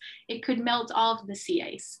surface, it could melt all of the sea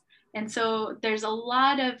ice. And so there's a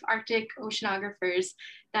lot of Arctic oceanographers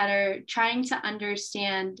that are trying to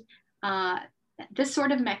understand this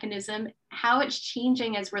sort of mechanism, how it's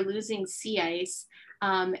changing as we're losing sea ice,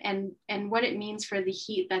 and what it means for the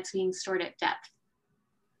heat that's being stored at depth.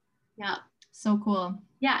 Yeah. So cool.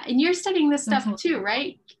 Yeah, and you're studying this stuff too,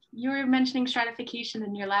 right? You were mentioning stratification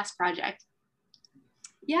in your last project.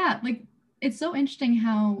 Yeah, like it's so interesting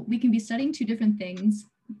how we can be studying two different things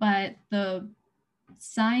but the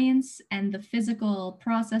science and the physical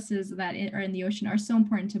processes that are in the ocean are so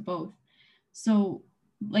important to both. So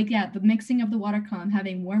like, yeah, the mixing of the water column,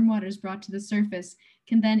 having warm waters brought to the surface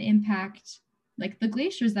can then impact like the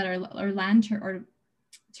glaciers that are or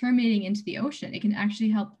terminating into the ocean. It can actually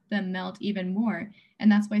help them melt even more.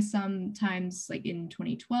 And that's why sometimes, like in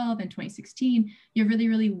 2012 and 2016, you have really,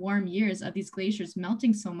 really warm years of these glaciers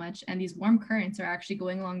melting so much. And these warm currents are actually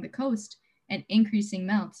going along the coast and increasing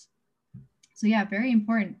melt. So yeah, very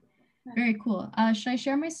important. Very cool. Should I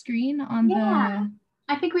share my screen on the...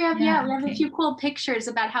 I think we have, we have okay. a few cool pictures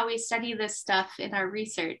about how we study this stuff in our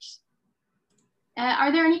research.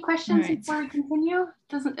 Are there any questions before we continue?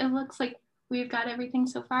 It looks like we've got everything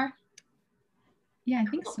so far? Yeah, I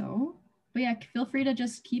think so. But yeah, feel free to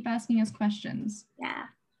just keep asking us questions. Yeah.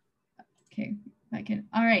 Okay, I can.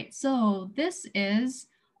 All right, so this is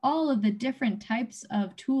all of the different types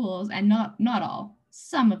of tools, and not all,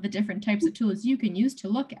 some of the different types of tools you can use to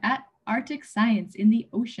look at Arctic science in the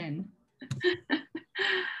ocean.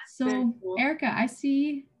 So cool. Erica, I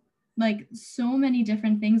see like so many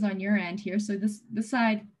different things on your end here. So this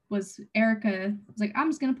side was Erica was like, I'm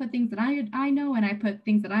just gonna put things that I know, and I put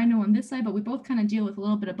things that I know on this side, but we both kind of deal with a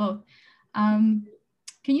little bit of both. Can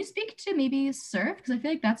you speak to maybe surf? Because I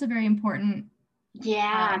feel like that's a very important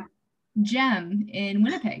gem in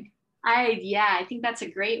Winnipeg. I think that's a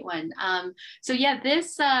great one. So yeah,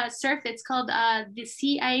 this surf, it's called the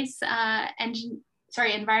Sea Ice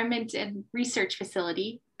Environment and Research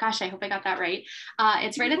Facility. Gosh, I hope I got that right.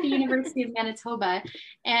 It's right at the University of Manitoba.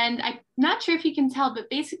 And I'm not sure if you can tell, but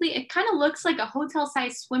basically it kind of looks like a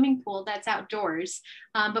hotel-sized swimming pool that's outdoors,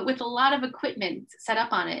 but with a lot of equipment set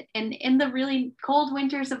up on it. And in the really cold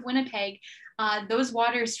winters of Winnipeg, those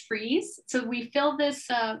waters freeze. So we fill this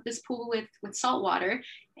pool with salt water,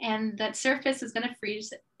 and that surface is going to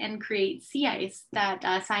freeze and create sea ice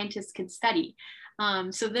that scientists can study.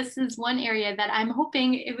 So this is one area that I'm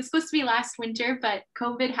hoping, it was supposed to be last winter, but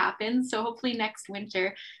COVID happened. So hopefully next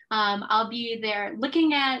winter, I'll be there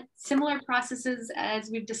looking at similar processes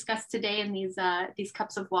as we've discussed today in these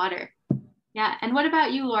cups of water. Yeah, and what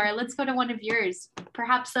about you, Laura? Let's go to one of yours.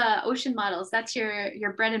 Perhaps ocean models. That's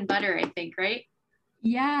your bread and butter, I think, right?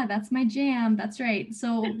 Yeah, that's my jam. That's right.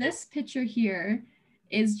 So this picture here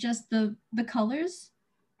is just the colors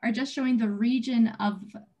are just showing the region of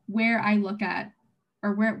where I look at,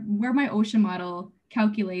 or where my ocean model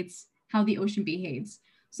calculates how the ocean behaves.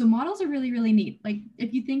 So models are really, really neat. Like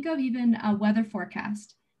if you think of even a weather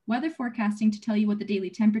forecasting to tell you what the daily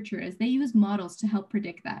temperature is, they use models to help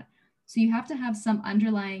predict that. So you have to have some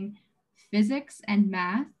underlying physics and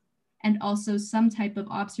math, and also some type of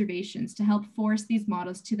observations to help force these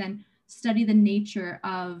models to then study the nature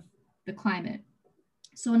of the climate.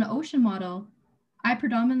 So in an ocean model, I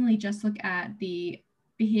predominantly just look at the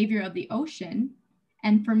behavior of the ocean.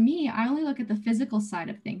 And for me, I only look at the physical side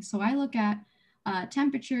of things. So I look at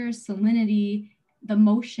temperature, salinity, the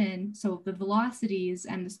motion, so the velocities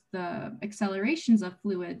and the accelerations of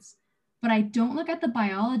fluids, but I don't look at the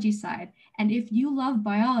biology side. And if you love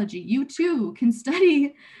biology, you too can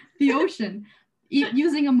study the ocean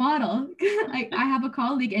using a model. I have a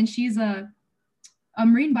colleague, and she's a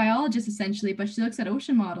marine biologist essentially, but she looks at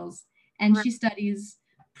ocean models, and she studies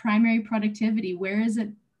primary productivity. Where is it,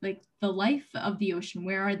 like the life of the ocean?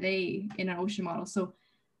 Where are they in an ocean model? So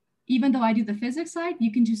even though I do the physics side,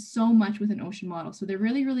 you can do so much with an ocean model. So they're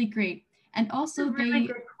really, really great. And also that's a really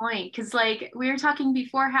good point, because like we were talking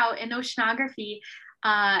before, how in oceanography,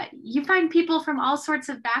 you find people from all sorts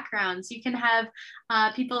of backgrounds. You can have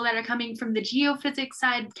people that are coming from the geophysics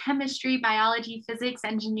side, chemistry, biology, physics,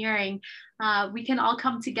 engineering. We can all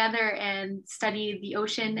come together and study the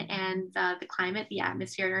ocean and the climate, the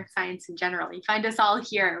atmosphere, and earth science in general. You find us all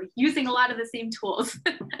here using a lot of the same tools.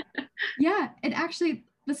 Yeah, it actually,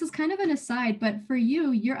 this is kind of an aside, but for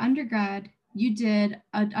you, your undergrad, you did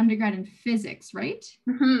an undergrad in physics, right?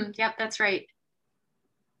 Mm-hmm. Yep, that's right.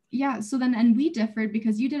 Yeah, so then, and we differed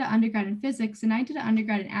because you did an undergrad in physics and I did an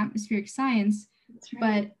undergrad in atmospheric science,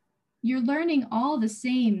 but you're learning all the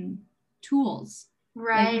same tools.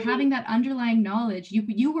 Right. Like having that underlying knowledge,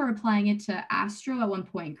 you were applying it to astro at one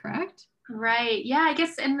point, correct? Right. Yeah, I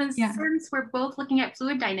guess in the sense we're both looking at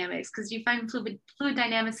fluid dynamics, because you find fluid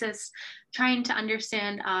dynamicists trying to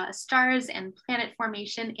understand stars and planet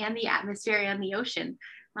formation and the atmosphere and the ocean.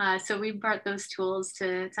 So we brought those tools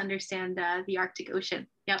to understand the Arctic Ocean.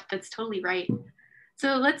 Yep, that's totally right.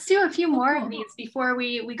 So let's do a few more of these before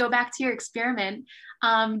we go back to your experiment.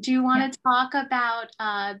 Do you want to talk about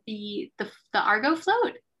the Argo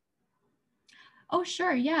float? Oh,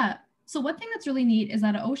 sure. Yeah. So one thing that's really neat is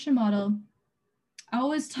that an ocean model, I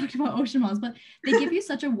always talked about ocean models, but they give you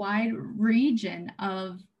such a wide region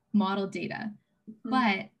of model data.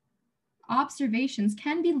 But observations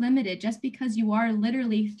can be limited just because you are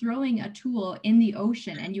literally throwing a tool in the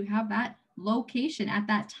ocean and you have that location at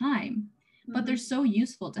that time. But they're so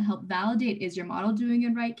useful to help validate, is your model doing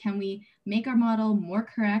it right? Can we make our model more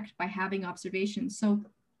correct by having observations? So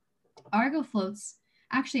Argo floats,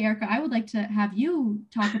 actually, Erica, I would like to have you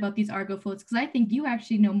talk about these Argo floats because I think you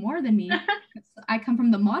actually know more than me. I come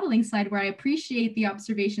from the modeling side where I appreciate the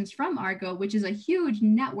observations from Argo, which is a huge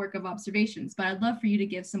network of observations, but I'd love for you to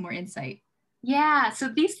give some more insight. Yeah, so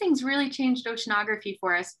these things really changed oceanography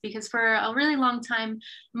for us because for a really long time,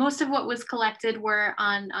 most of what was collected were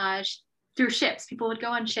on through ships. People would go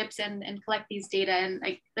on ships and collect these data. And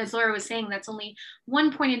like, as Laura was saying, that's only one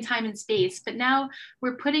point in time in space. But now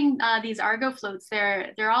we're putting these Argo floats,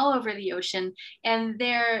 they're all over the ocean and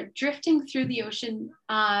they're drifting through the ocean.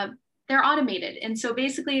 They're automated. And so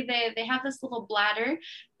basically they have this little bladder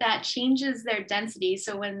that changes their density.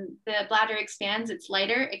 So when the bladder expands, it's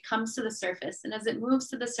lighter, it comes to the surface. And as it moves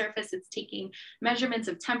to the surface, it's taking measurements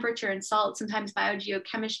of temperature and salt, sometimes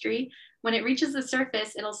biogeochemistry. When it reaches the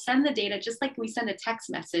surface, it'll send the data just like we send a text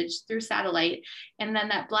message through satellite. And then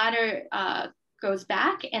that bladder goes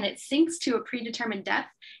back and it sinks to a predetermined depth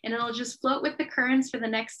and it'll just float with the currents for the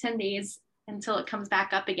next 10 days until it comes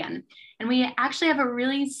back up again. And we actually have a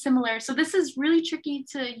really similar, so this is really tricky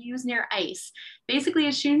to use near ice. Basically,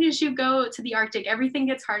 as soon as you go to the Arctic, everything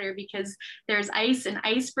gets harder because there's ice and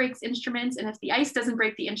ice breaks instruments. And if the ice doesn't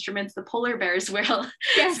break the instruments, the polar bears will.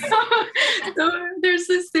 Yes. So there's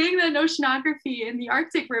this thing that in oceanography in the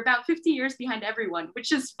Arctic, we're about 50 years behind everyone,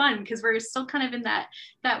 which is fun because we're still kind of in that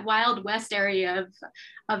Wild West area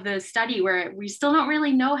of the study where we still don't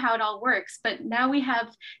really know how it all works. But now we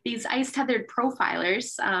have these ice tethered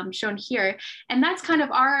profilers shown here. And that's kind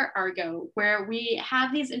of our Argo, where we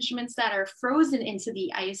have these instruments that are frozen into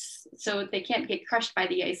the ice so they can't get crushed by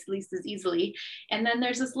the ice, at least as easily. And then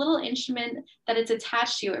there's this little instrument that it's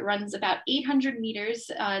attached to. It runs about 800 meters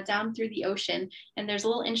down through the ocean. And there's a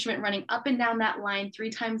little instrument running up and down that line 3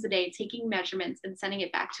 times a day, taking measurements and sending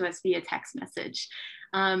it back to us via text message.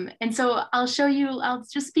 And so I'll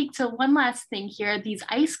just speak to one last thing here, these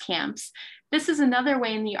ice camps. This is another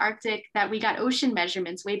way in the Arctic that we got ocean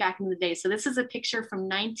measurements way back in the day. So this is a picture from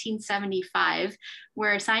 1975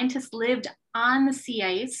 where scientists lived on the sea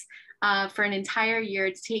ice for an entire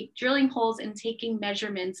year, drilling holes and taking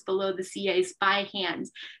measurements below the sea ice by hand.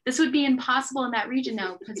 This would be impossible in that region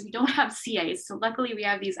now because we don't have sea ice. So luckily we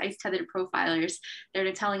have these ice tethered profilers that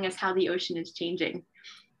are telling us how the ocean is changing.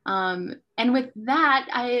 And with that,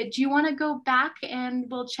 do you want to go back and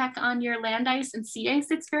we'll check on your land ice and sea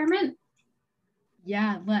ice experiment?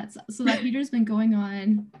 Yeah, let's. So that heater's been going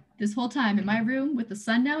on this whole time in my room with the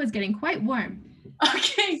sun now is getting quite warm.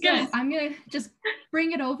 Okay, good. So I'm going to just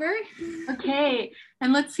bring it over. Okay,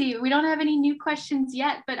 and let's see, we don't have any new questions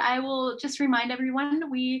yet, but I will just remind everyone,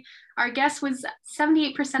 our guess was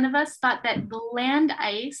 78% of us thought that the land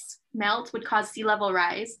ice melt would cause sea level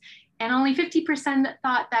rise. And only 50%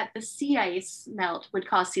 thought that the sea ice melt would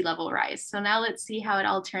cause sea level rise. So now let's see how it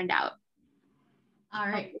all turned out. All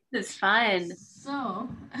right. Oh, this is fun. So,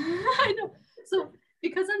 I know. So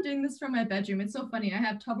because I'm doing this from my bedroom, it's so funny. I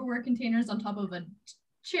have Tupperware containers on top of a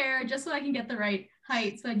chair just so I can get the right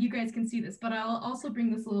height so that you guys can see this. But I'll also bring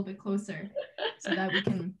this a little bit closer so that we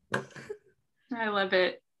can. I love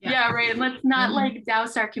it. Yeah, right. And let's not like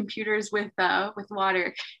douse our computers with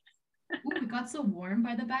water. Ooh, it got so warm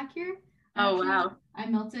by the back here. Oh, wow. I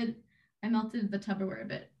melted the Tupperware a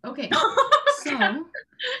bit. Okay, so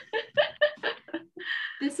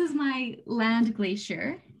this is my land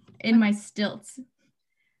glacier in my stilts.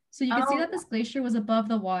 So you can see that this glacier was above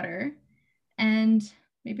the water, and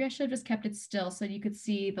maybe I should have just kept it still so you could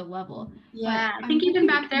see the level. Yeah, I think even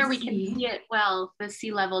back there we can see it well, the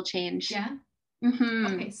sea level change. Yeah? Mm-hmm.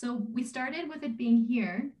 Okay, so we started with it being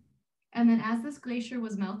here, and then as this glacier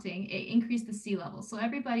was melting, it increased the sea level. So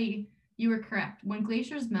everybody, you were correct. When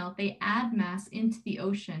glaciers melt, they add mass into the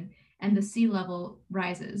ocean and the sea level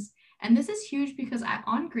rises. And this is huge because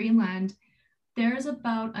on Greenland, there's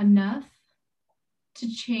about enough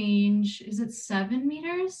to change, is it 7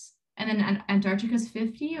 meters? And then Antarctica's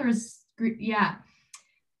 50 or yeah,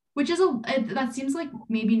 which is that seems like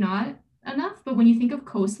maybe not enough. But when you think of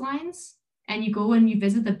coastlines and you go and you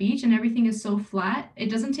visit the beach and everything is so flat, it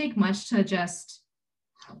doesn't take much to just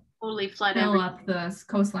totally flood fill up the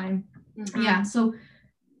coastline. Mm-hmm. Yeah, so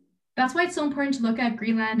that's why it's so important to look at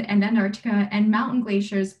Greenland and Antarctica and mountain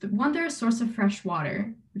glaciers. One, they're a source of fresh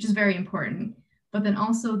water, which is very important, but then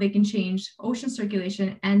also they can change ocean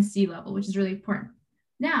circulation and sea level, which is really important.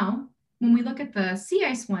 Now, when we look at the sea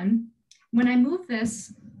ice one, when I move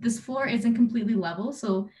this floor isn't completely level.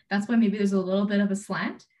 So that's why maybe there's a little bit of a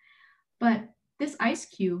slant. But this ice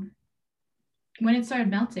cube, when it started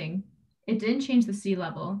melting, it didn't change the sea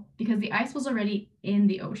level because the ice was already in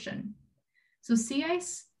the ocean. So sea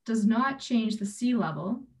ice does not change the sea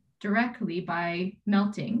level directly by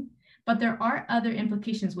melting, but there are other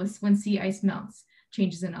implications with when sea ice melts.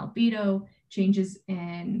 Changes in albedo, changes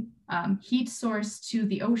in heat source to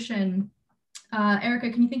the ocean. Erica,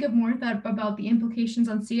 can you think of more about the implications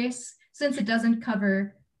on sea ice since it doesn't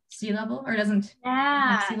cover sea level or doesn't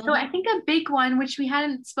Yeah. sea level? So I think a big one, which we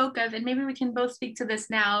hadn't spoke of, and maybe we can both speak to this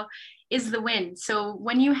now, is the wind. So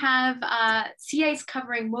when you have sea ice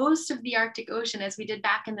covering most of the Arctic Ocean, as we did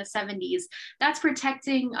back in the 70s, that's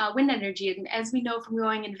protecting wind energy. And as we know from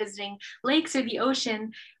going and visiting lakes or the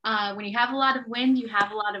ocean, when you have a lot of wind, you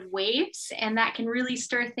have a lot of waves, and that can really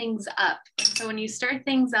stir things up. And so when you stir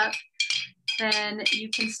things up, then you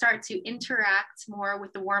can start to interact more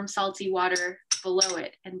with the warm, salty water below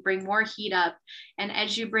it and bring more heat up. And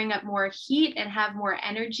as you bring up more heat and have more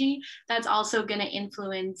energy, that's also going to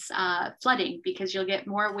influence flooding because you'll get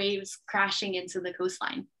more waves crashing into the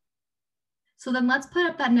coastline. So then let's put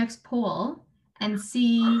up that next poll and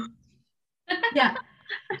see. Yeah.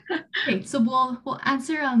 Okay, so we'll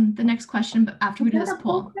answer the next question, but after we do this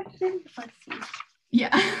poll. Let's see. Yeah.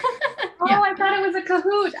 Oh, yeah. I thought it was a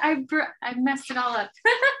Kahoot. I messed it all up.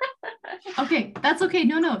 Okay, that's okay.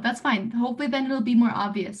 No, that's fine. Hopefully then it'll be more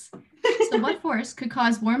obvious. So what force could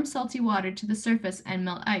cause warm, salty water to the surface and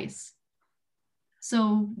melt ice?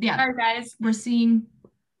 So yeah, sorry, guys. We're seeing,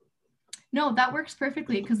 no, that works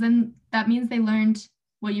perfectly because then that means they learned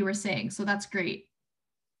what you were saying. So that's great.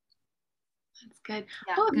 That's good.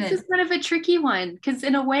 Yeah, oh, good. This is kind of a tricky one because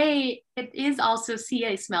in a way it is also sea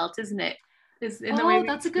ice melt, isn't it?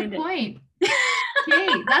 That's a good point.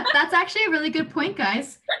 Okay, that's actually a really good point,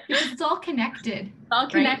 guys, because it's all connected. It's all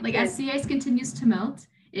connected. Right? Like as sea ice continues to melt,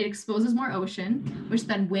 it exposes more ocean, which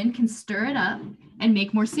then wind can stir it up and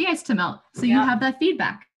make more sea ice to melt. So you have that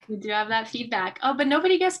feedback. We do have that feedback. Oh, but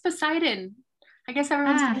nobody guessed Poseidon. I guess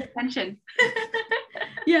everyone's paying attention.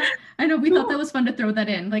 Yeah, I know. We thought that was fun to throw that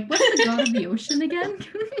in. Like, what's the god of the ocean again?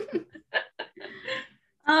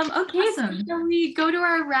 Okay, awesome. So shall we go to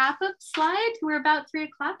our wrap-up slide? We're about 3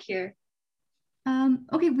 o'clock here.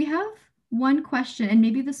 Okay, we have one question, and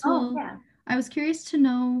maybe this will. I was curious to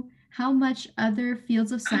know how much other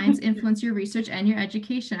fields of science influence your research and your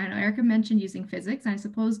education. I know Erica mentioned using physics, and I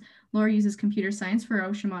suppose Laura uses computer science for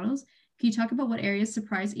ocean models. Can you talk about what areas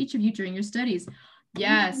surprised each of you during your studies?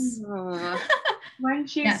 Yes.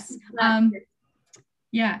 Yes.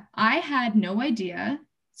 Yeah, I had no idea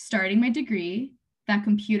starting my degree that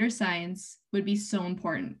computer science would be so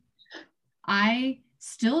important. I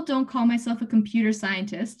still don't call myself a computer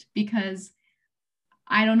scientist because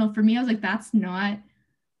I don't know, for me, I was like, that's not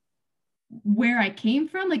where I came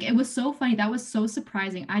from. Like, it was so funny. That was so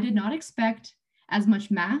surprising. I did not expect as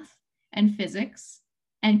much math and physics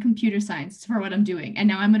and computer science for what I'm doing. And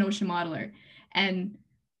now I'm an ocean modeler. And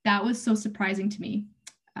that was so surprising to me.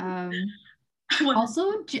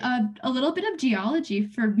 Also, a little bit of geology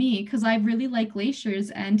for me, because I really like glaciers.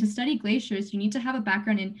 And to study glaciers, you need to have a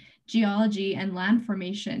background in geology and land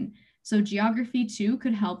formation. So geography too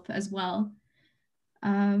could help as well.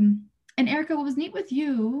 And Erica, what was neat with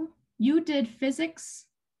you, you did physics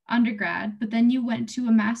undergrad, but then you went to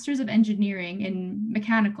a master's of engineering in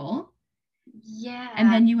mechanical. Yeah.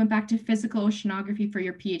 And then you went back to physical oceanography for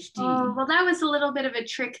your PhD. Oh, well, that was a little bit of a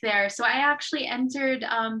trick there. So I actually entered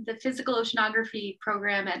the physical oceanography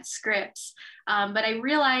program at Scripps. But I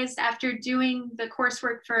realized after doing the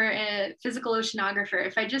coursework for a physical oceanographer,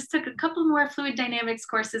 if I just took a couple more fluid dynamics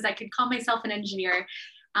courses, I could call myself an engineer.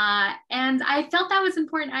 And I felt that was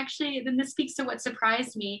important, actually. Then this speaks to what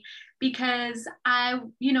surprised me, because I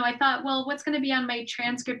thought, well, what's going to be on my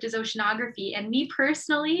transcript is oceanography. And me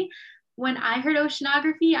personally, when I heard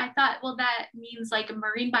oceanography, I thought, well, that means like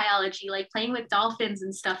marine biology, like playing with dolphins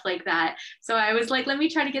and stuff like that. So I was like, let me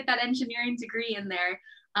try to get that engineering degree in there.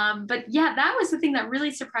 But yeah, that was the thing that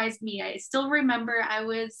really surprised me. I still remember I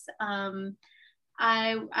was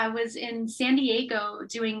in San Diego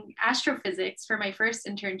doing astrophysics for my first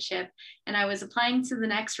internship, and I was applying to the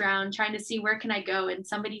next round, trying to see where can I go. And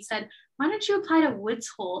somebody said, why don't you apply to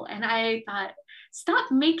Woods Hole? And I thought,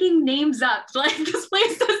 stop making names up. Like, this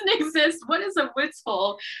place doesn't exist. What is a Woods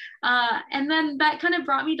Hole? And then that kind of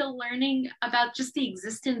brought me to learning about just the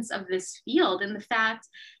existence of this field and the fact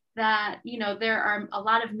that, there are a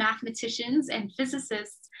lot of mathematicians and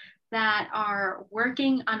physicists that are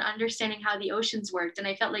working on understanding how the oceans worked. And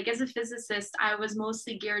I felt like as a physicist, I was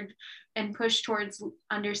mostly geared and pushed towards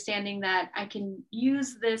understanding that I can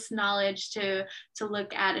use this knowledge to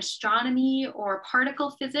look at astronomy or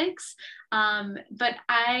particle physics. But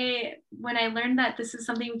when I learned that this is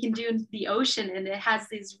something we can do in the ocean and it has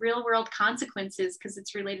these real world consequences because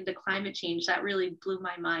it's related to climate change, that really blew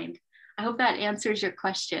my mind. I hope that answers your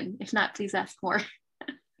question. If not, please ask more.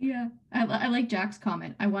 Yeah, I like Jack's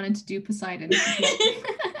comment. I wanted to do Poseidon.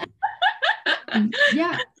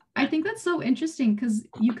 Yeah, I think that's so interesting because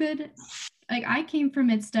you could, like, I came from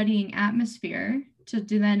it studying atmosphere to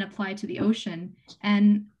then apply to the ocean,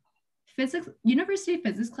 and university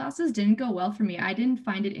physics classes didn't go well for me. I didn't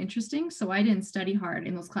find it interesting, so I didn't study hard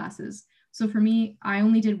in those classes. So for me, I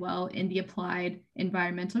only did well in the applied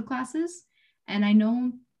environmental classes. And I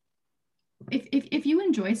know if you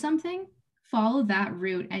enjoy something, follow that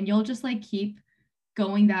route and you'll just like keep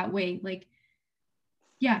going that way. Like,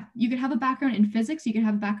 yeah, you could have a background in physics, you could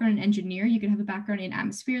have a background in engineer, you could have a background in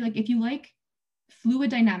atmosphere. Like if you like fluid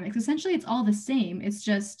dynamics, essentially it's all the same. It's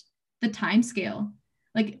just the time scale.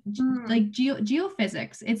 Like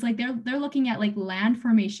geophysics, it's like they're looking at like land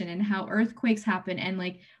formation and how earthquakes happen and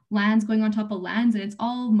like lands going on top of lands, and it's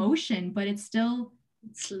all motion, but it's still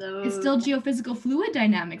geophysical fluid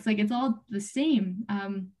dynamics. Like it's all the same.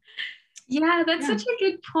 Yeah, that's such a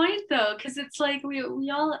good point though, because it's like we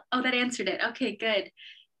all, oh, that answered it. Okay, good.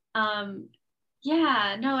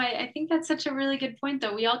 Yeah, no, I think that's such a really good point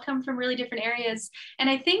though. We all come from really different areas. And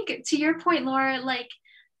I think to your point, Laura, like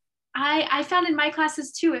I found in my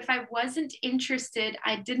classes too, if I wasn't interested,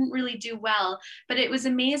 I didn't really do well. But it was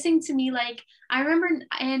amazing to me. Like, I remember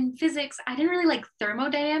in physics, I didn't really like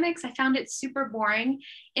thermodynamics. I found it super boring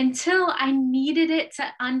until I needed it to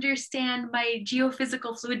understand my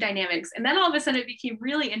geophysical fluid dynamics. And then all of a sudden it became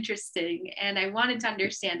really interesting and I wanted to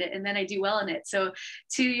understand it. And then I do well in it. So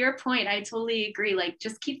to your point, I totally agree. Like,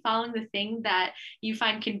 just keep following the thing that you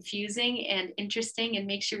find confusing and interesting and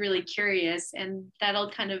makes you really curious. And that'll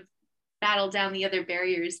kind of battle down the other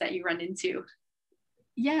barriers that you run into.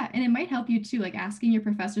 Yeah, and it might help you too, like asking your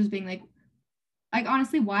professors, being like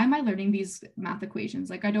honestly, why am I learning these math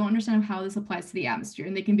equations? Like I don't understand how this applies to the atmosphere.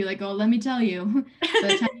 And they can be like, oh, let me tell you, by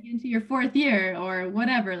the time you get into your 4th year or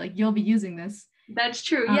whatever, like you'll be using this. That's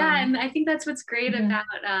true. Yeah, and I think that's what's great about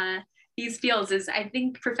these fields is I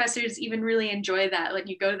think professors even really enjoy that when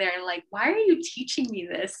you go there and like, why are you teaching me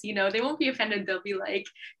this? You know, they won't be offended. They'll be like,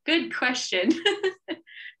 good question.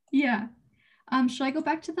 Yeah. Should I go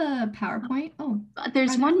back to the PowerPoint? Oh,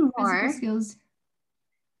 there's one more. Physical skills.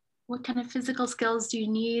 What kind of physical skills do you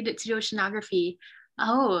need to do oceanography?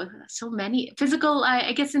 Oh, so many. Physical,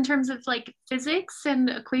 I guess in terms of like physics and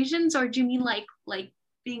equations, or do you mean like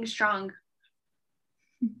being strong?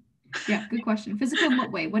 Yeah, good question. Physical in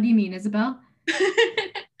what way? What do you mean, Isabel?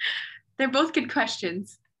 They're both good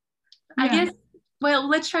questions. Yeah. I guess. Well,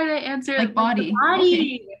 let's try to answer like body.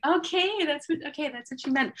 Okay, that's what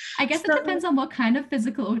you meant. I guess it depends on what kind of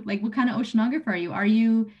physical, like what kind of oceanographer are you? Are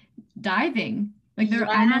you diving? Like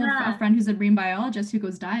I know a friend who's a marine biologist who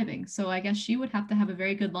goes diving. So I guess she would have to have a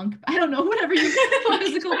very good lung. I don't know, whatever you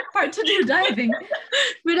physical part to do diving.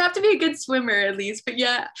 We'd have to be a good swimmer at least. But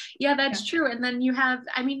yeah, that's true. And then you have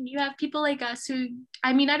people like us who,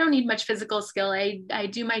 I don't need much physical skill. I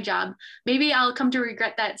do my job. Maybe I'll come to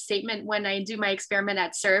regret that statement when I do my experiment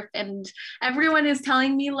at surf and everyone is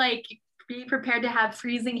telling me like, be prepared to have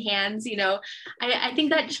freezing hands. You know, I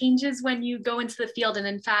think that changes when you go into the field. And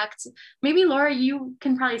in fact, maybe Laura, you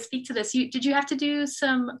can probably speak to this. Did you have to do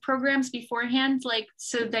some programs beforehand, like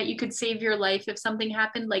so that you could save your life if something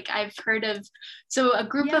happened? Like I've heard of, so a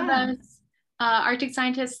group of us, Arctic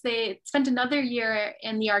scientists, they spent another year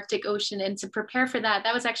in the Arctic Ocean. And to prepare for that,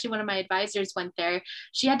 that was actually one of my advisors went there.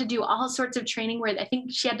 She had to do all sorts of training where I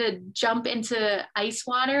think she had to jump into ice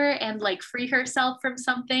water and like free herself from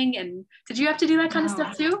something. And did you have to do that kind of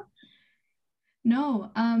stuff too?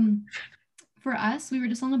 No. For us, we were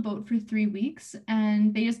just on a boat for 3 weeks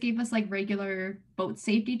and they just gave us like regular boat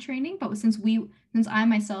safety training. But since I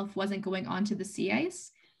myself wasn't going onto the sea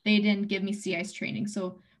ice, they didn't give me sea ice training.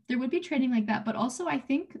 So there would be training like that, but also I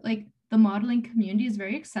think like the modeling community is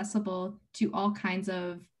very accessible to all kinds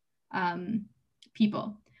of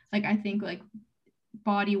people. Like I think like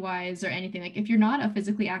body wise or anything, like if you're not a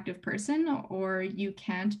physically active person or you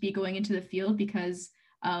can't be going into the field because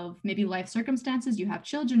of maybe life circumstances, you have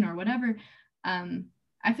children or whatever,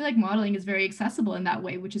 I feel like modeling is very accessible in that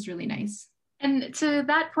way, which is really nice. And to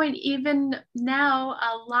that point, even now,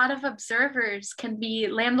 a lot of observers can be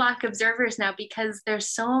landlocked observers now because there's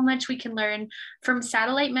so much we can learn from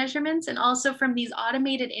satellite measurements and also from these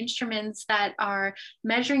automated instruments that are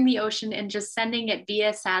measuring the ocean and just sending it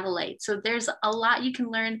via satellite. So there's a lot you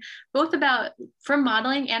can learn both about from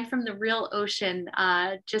modeling and from the real ocean,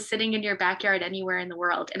 just sitting in your backyard anywhere in the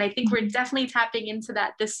world. And I think we're definitely tapping into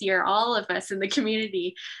that this year, all of us in the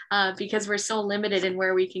community, because we're so limited in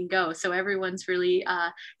where we can go. So everyone's really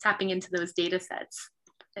tapping into those data sets.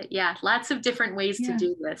 But yeah, lots of different ways to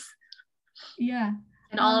do this. Yeah.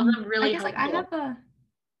 And all of them really I guess helpful.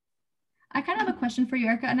 I kind of have a question for you,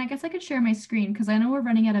 Erica, and I guess I could share my screen because I know we're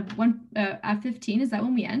running at 15. Is that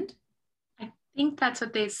when we end? I think that's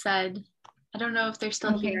what they said. I don't know if they're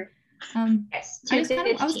still here. Yes,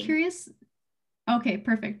 I was curious. Okay,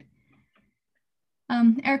 perfect.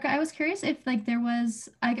 Erica, I was curious if like there was,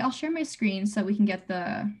 I'll share my screen so we can get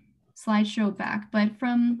the slideshow back, but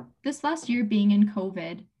from this last year being in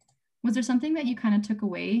COVID, was there something that you kind of took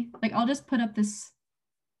away? Like I'll just put up this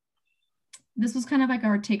was kind of like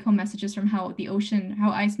our take-home messages from how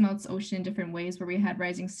ice melts ocean in different ways, where we had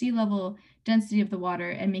rising sea level, density of the water,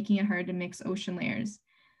 and making it hard to mix ocean layers.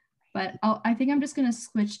 But I think I'm just gonna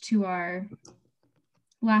switch to our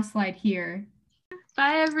last slide here.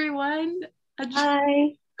 Bye, everyone.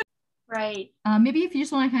 Bye. Right. Maybe if you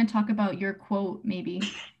just want to kind of talk about your quote, maybe.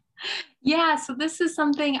 Yeah, so this is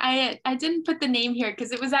something I didn't put the name here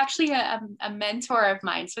because it was actually a mentor of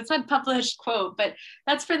mine. So it's not a published quote, but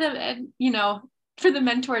that's for the, for the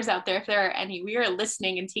mentors out there, if there are any. We are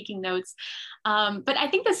listening and taking notes. But I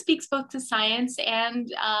think this speaks both to science and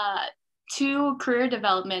to career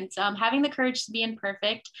development. Having the courage to be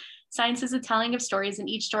imperfect. Science is a telling of stories, and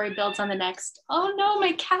each story builds on the next. Oh no,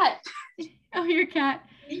 my cat. Oh, your cat.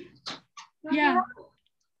 Yeah.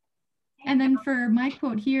 And then for my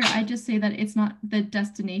quote here, I just say that it's not the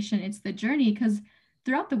destination, it's the journey, because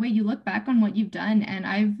throughout the way you look back on what you've done, and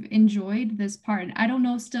I've enjoyed this part. I don't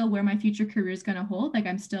know still where my future career is going to hold. Like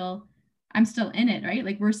I'm still in it, right?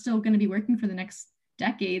 Like we're still going to be working for the next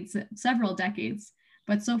decades, several decades.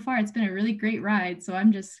 But so far it's been a really great ride. So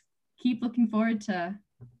I'm just keep looking forward to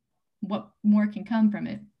what more can come from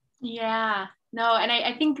it. Yeah, no, and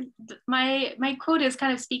I think my quote is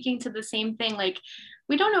kind of speaking to the same thing. Like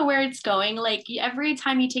we don't know where it's going. Like every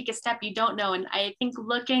time you take a step, you don't know. And I think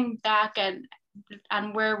looking back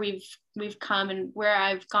on where we've come and where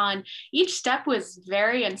I've gone, each step was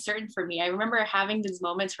very uncertain for me. I remember having these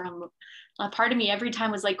moments where a part of me every time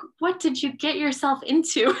was like, what did you get yourself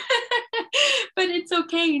into? But it's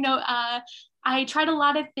okay, I tried a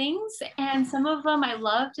lot of things, and some of them I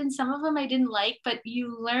loved and some of them I didn't like, but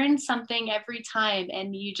you learn something every time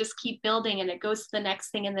and you just keep building and it goes to the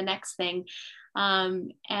next thing and the next thing.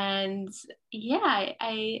 And yeah,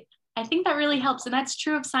 I think that really helps. And that's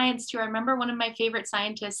true of science too. I remember one of my favorite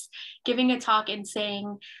scientists giving a talk and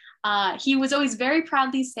saying, he was always very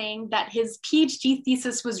proudly saying that his PhD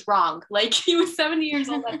thesis was wrong. Like he was 70 years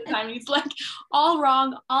old at the time. He's like, all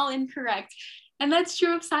wrong, all incorrect. And that's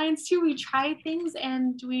true of science too. We try things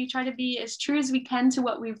and we try to be as true as we can to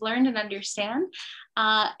what we've learned and understand.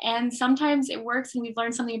 And sometimes it works and we've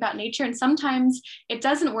learned something about nature, and sometimes it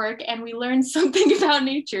doesn't work and we learn something about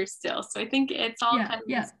nature still. So I think it's all kind of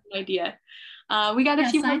the same idea. We got a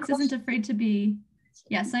few science isn't afraid to be,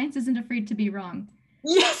 science isn't afraid to be wrong.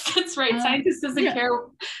 Yes, that's right. Science doesn't care.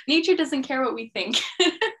 Nature doesn't care what we think.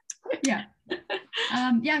 Yeah,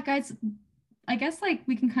 guys, I guess like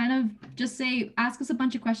we can kind of just say, ask us a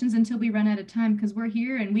bunch of questions until we run out of time, because we're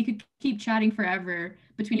here and we could keep chatting forever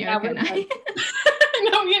between Erica and I.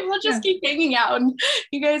 No, we'll just keep hanging out. And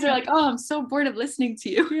you guys are like, oh, I'm so bored of listening to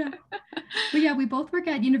you. Yeah. But yeah, we both work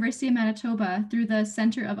at University of Manitoba through the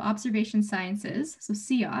Center of Observation Sciences, so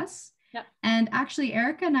CEOS. Yep. And actually,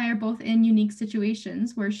 Erica and I are both in unique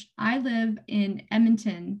situations where I live in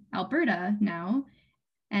Edmonton, Alberta now,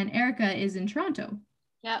 and Erica is in Toronto.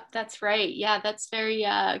 Yeah, that's right. Yeah, that's very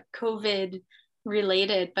COVID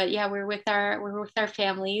related, but yeah, we're with our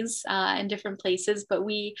families in different places, but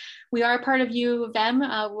we are part of U of M.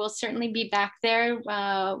 We'll certainly be back there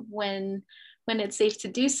when it's safe to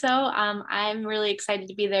do so. I'm really excited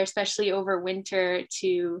to be there, especially over winter,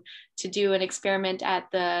 to do an experiment at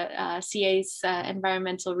the CA's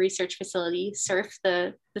Environmental Research Facility, SURF,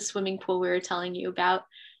 the swimming pool we were telling you about.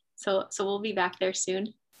 So we'll be back there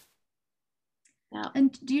soon. Yeah.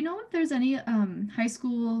 And do you know if there's any high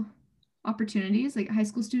school opportunities, like high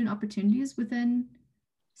school student opportunities within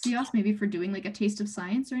CEOS maybe for doing like a taste of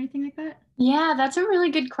science or anything like that? Yeah, that's a really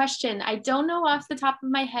good question. I don't know off the top of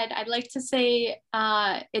my head. I'd like to say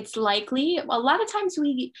it's likely. A lot of times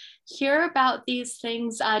we hear about these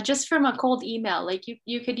things just from a cold email. Like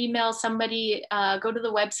you could email somebody, go to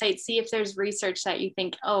the website, see if there's research that you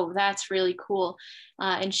think, oh, that's really cool,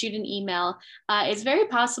 and shoot an email. It's very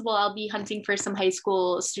possible I'll be hunting for some high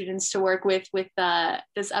school students to work with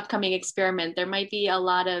this upcoming experiment. There might be a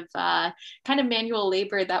lot of kind of manual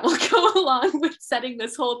labor that will go along with setting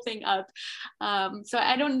this whole thing up. So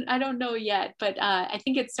I don't know yet, but I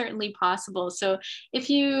think it's certainly possible. So if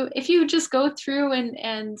you just go through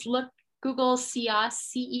and look, Google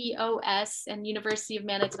CEOS, CEOS, and University of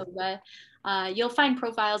Manitoba, you'll find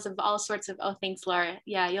profiles of all sorts of, oh, thanks, Laura.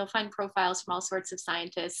 Yeah, you'll find profiles from all sorts of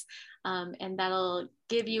scientists, and that'll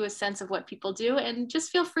give you a sense of what people do. And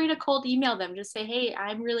just feel free to cold email them. Just say, hey,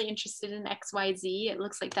 I'm really interested in XYZ. It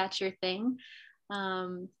looks like that's your thing.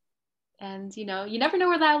 And you never know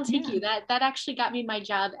where that will take you. That actually got me my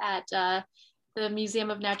job at the Museum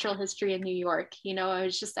of Natural History in New York. I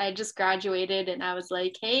just graduated, and I was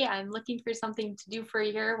like, hey, I'm looking for something to do for a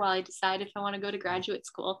year while I decide if I want to go to graduate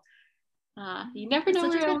school. You never know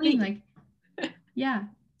where it'll lead. Like, yeah,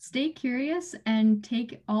 stay curious and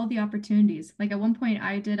take all the opportunities. Like at one point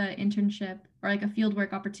I did an internship or like a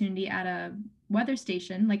fieldwork opportunity at a weather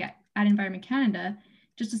station, like at Environment Canada,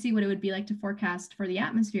 just to see what it would be like to forecast for the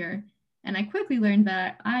atmosphere. And I quickly learned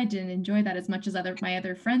that I didn't enjoy that as much as my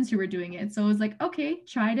other friends who were doing it. So I was like, okay,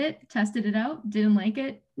 tried it, tested it out, didn't like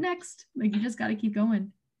it, next. Like, you just got to keep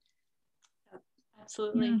going.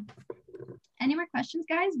 Absolutely. Yeah. Any more questions,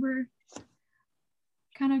 guys? We're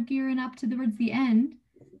kind of gearing up towards the end.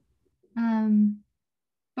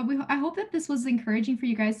 But I hope that this was encouraging for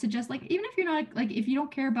you guys to just like, even if you're not like, if you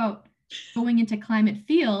don't care about going into climate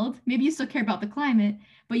field, maybe you still care about the climate,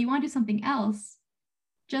 but you want to do something else,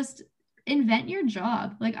 just invent your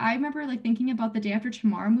job. Like I remember like thinking about the Day After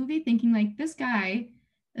Tomorrow movie, thinking like, this guy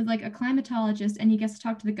is like a climatologist and he gets to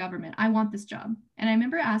talk to the government. I want this job. And I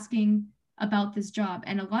remember asking about this job,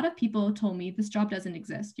 and a lot of people told me this job doesn't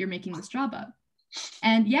exist. You're making this job up.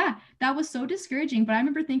 And yeah, that was so discouraging. But I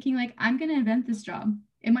remember thinking like, I'm going to invent this job.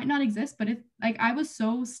 It might not exist, but if like I was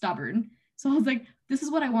so stubborn. So I was like, this is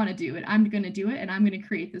what I want to do, and I'm going to do it, and I'm going to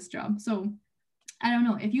create this job. So I don't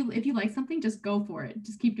know, if you like something, just go for it.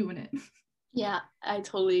 Just keep doing it. Yeah, I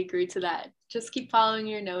totally agree to that. Just keep following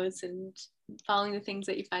your nose and following the things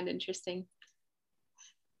that you find interesting.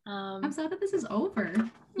 I'm sad that this is over.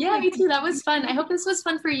 Yeah, me too. That was fun. I hope this was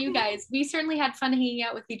fun for you guys. We certainly had fun hanging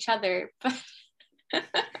out with each other. But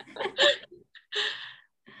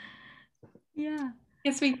yeah.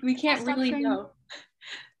 Yes, we can't really know.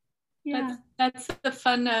 Yeah. That's the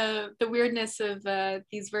fun, the weirdness of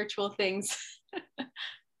these virtual things.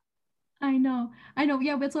 I know.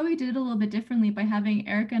 Yeah, that's why we did it a little bit differently by having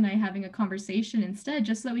Erica and I having a conversation instead,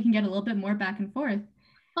 just so that we can get a little bit more back and forth.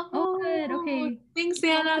 Oh, good. Okay. Thanks,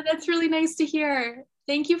 Anna. That's really nice to hear.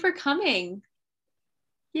 Thank you for coming.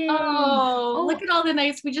 Yay. Oh, look at all the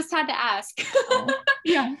nice. We just had to ask. Oh,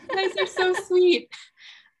 yeah. You guys are so sweet.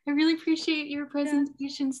 I really appreciate your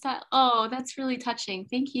presentation style. Oh, that's really touching.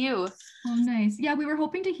 Thank you. Oh, nice. Yeah, we were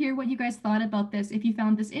hoping to hear what you guys thought about this, if you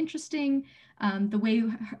found this interesting, the way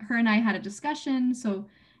her and I had a discussion. So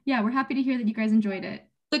yeah, we're happy to hear that you guys enjoyed it.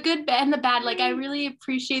 The good and the bad, like I really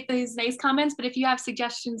appreciate these nice comments, but if you have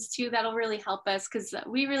suggestions too, that'll really help us, because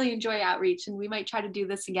we really enjoy outreach and we might try to do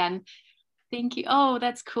this again. Thank you. Oh,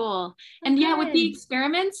 that's cool. And yeah, with the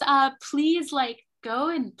experiments, please like go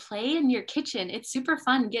and play in your kitchen. It's super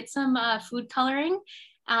fun. Get some food coloring,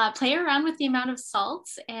 play around with the amount of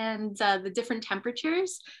salts and the different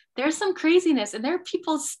temperatures. There's some craziness, and there are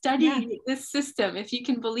people studying this system, if you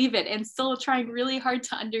can believe it, and still trying really hard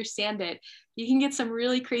to understand it. You can get some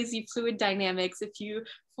really crazy fluid dynamics if you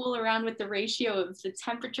fool around with the ratio of the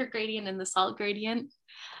temperature gradient and the salt gradient.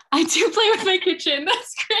 I do play with my kitchen.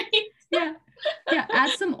 That's great. Yeah,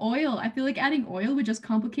 add some oil. I feel like adding oil would just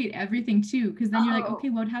complicate everything too, because then you're like, okay,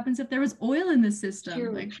 what happens if there was oil in the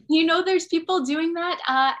system? Like, there's people doing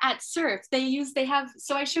that at surf.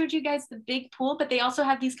 So I showed you guys the big pool, but they also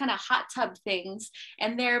have these kind of hot tub things,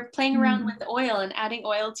 and they're playing around with oil and adding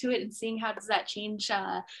oil to it and seeing how does that change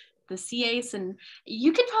the CEAS. And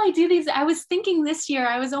you could probably do these. I was thinking this year,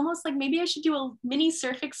 I was almost like, maybe I should do a mini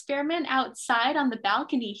surf experiment outside on the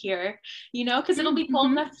balcony here, because it'll be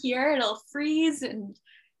cold enough here, it'll freeze. And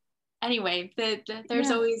anyway,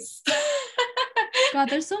 there's always God,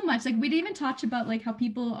 there's so much. Like, we didn't even talk about like how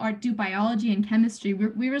people do biology and chemistry.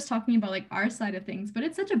 We were just talking about like our side of things, but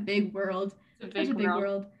it's such a big world. Such a big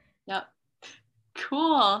world. Yep.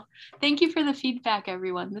 Cool. Thank you for the feedback,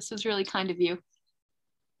 everyone. This was really kind of you.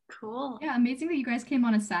 Cool. Yeah, amazing that you guys came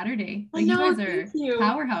on a Saturday. I Like know, you guys are thank you.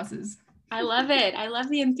 powerhouses. I love it. I love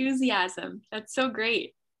the enthusiasm. That's so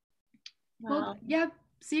great. Wow. Well, yeah,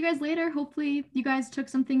 see you guys later. Hopefully you guys took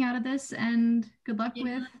something out of this, and good luck Yeah.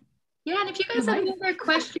 with Yeah, and if you guys have any other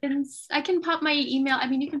questions, I can pop my email. I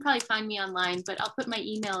mean, you can probably find me online, but I'll put my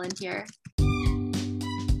email in here.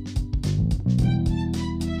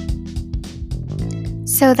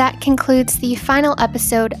 So that concludes the final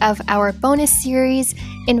episode of our bonus series,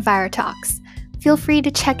 EnviroTalks. Feel free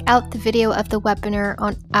to check out the video of the webinar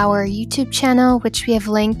on our YouTube channel, which we have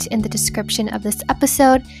linked in the description of this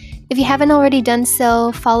episode. If you haven't already done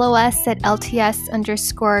so, follow us at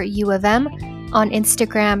LTS_U of M on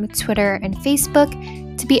Instagram, Twitter, and Facebook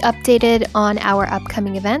to be updated on our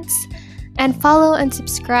upcoming events. And follow and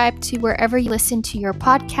subscribe to wherever you listen to your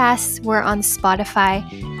podcasts. We're on Spotify,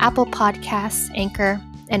 Apple Podcasts, Anchor,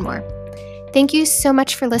 and more. Thank you so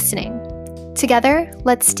much for listening. Together,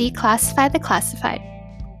 let's declassify the classified.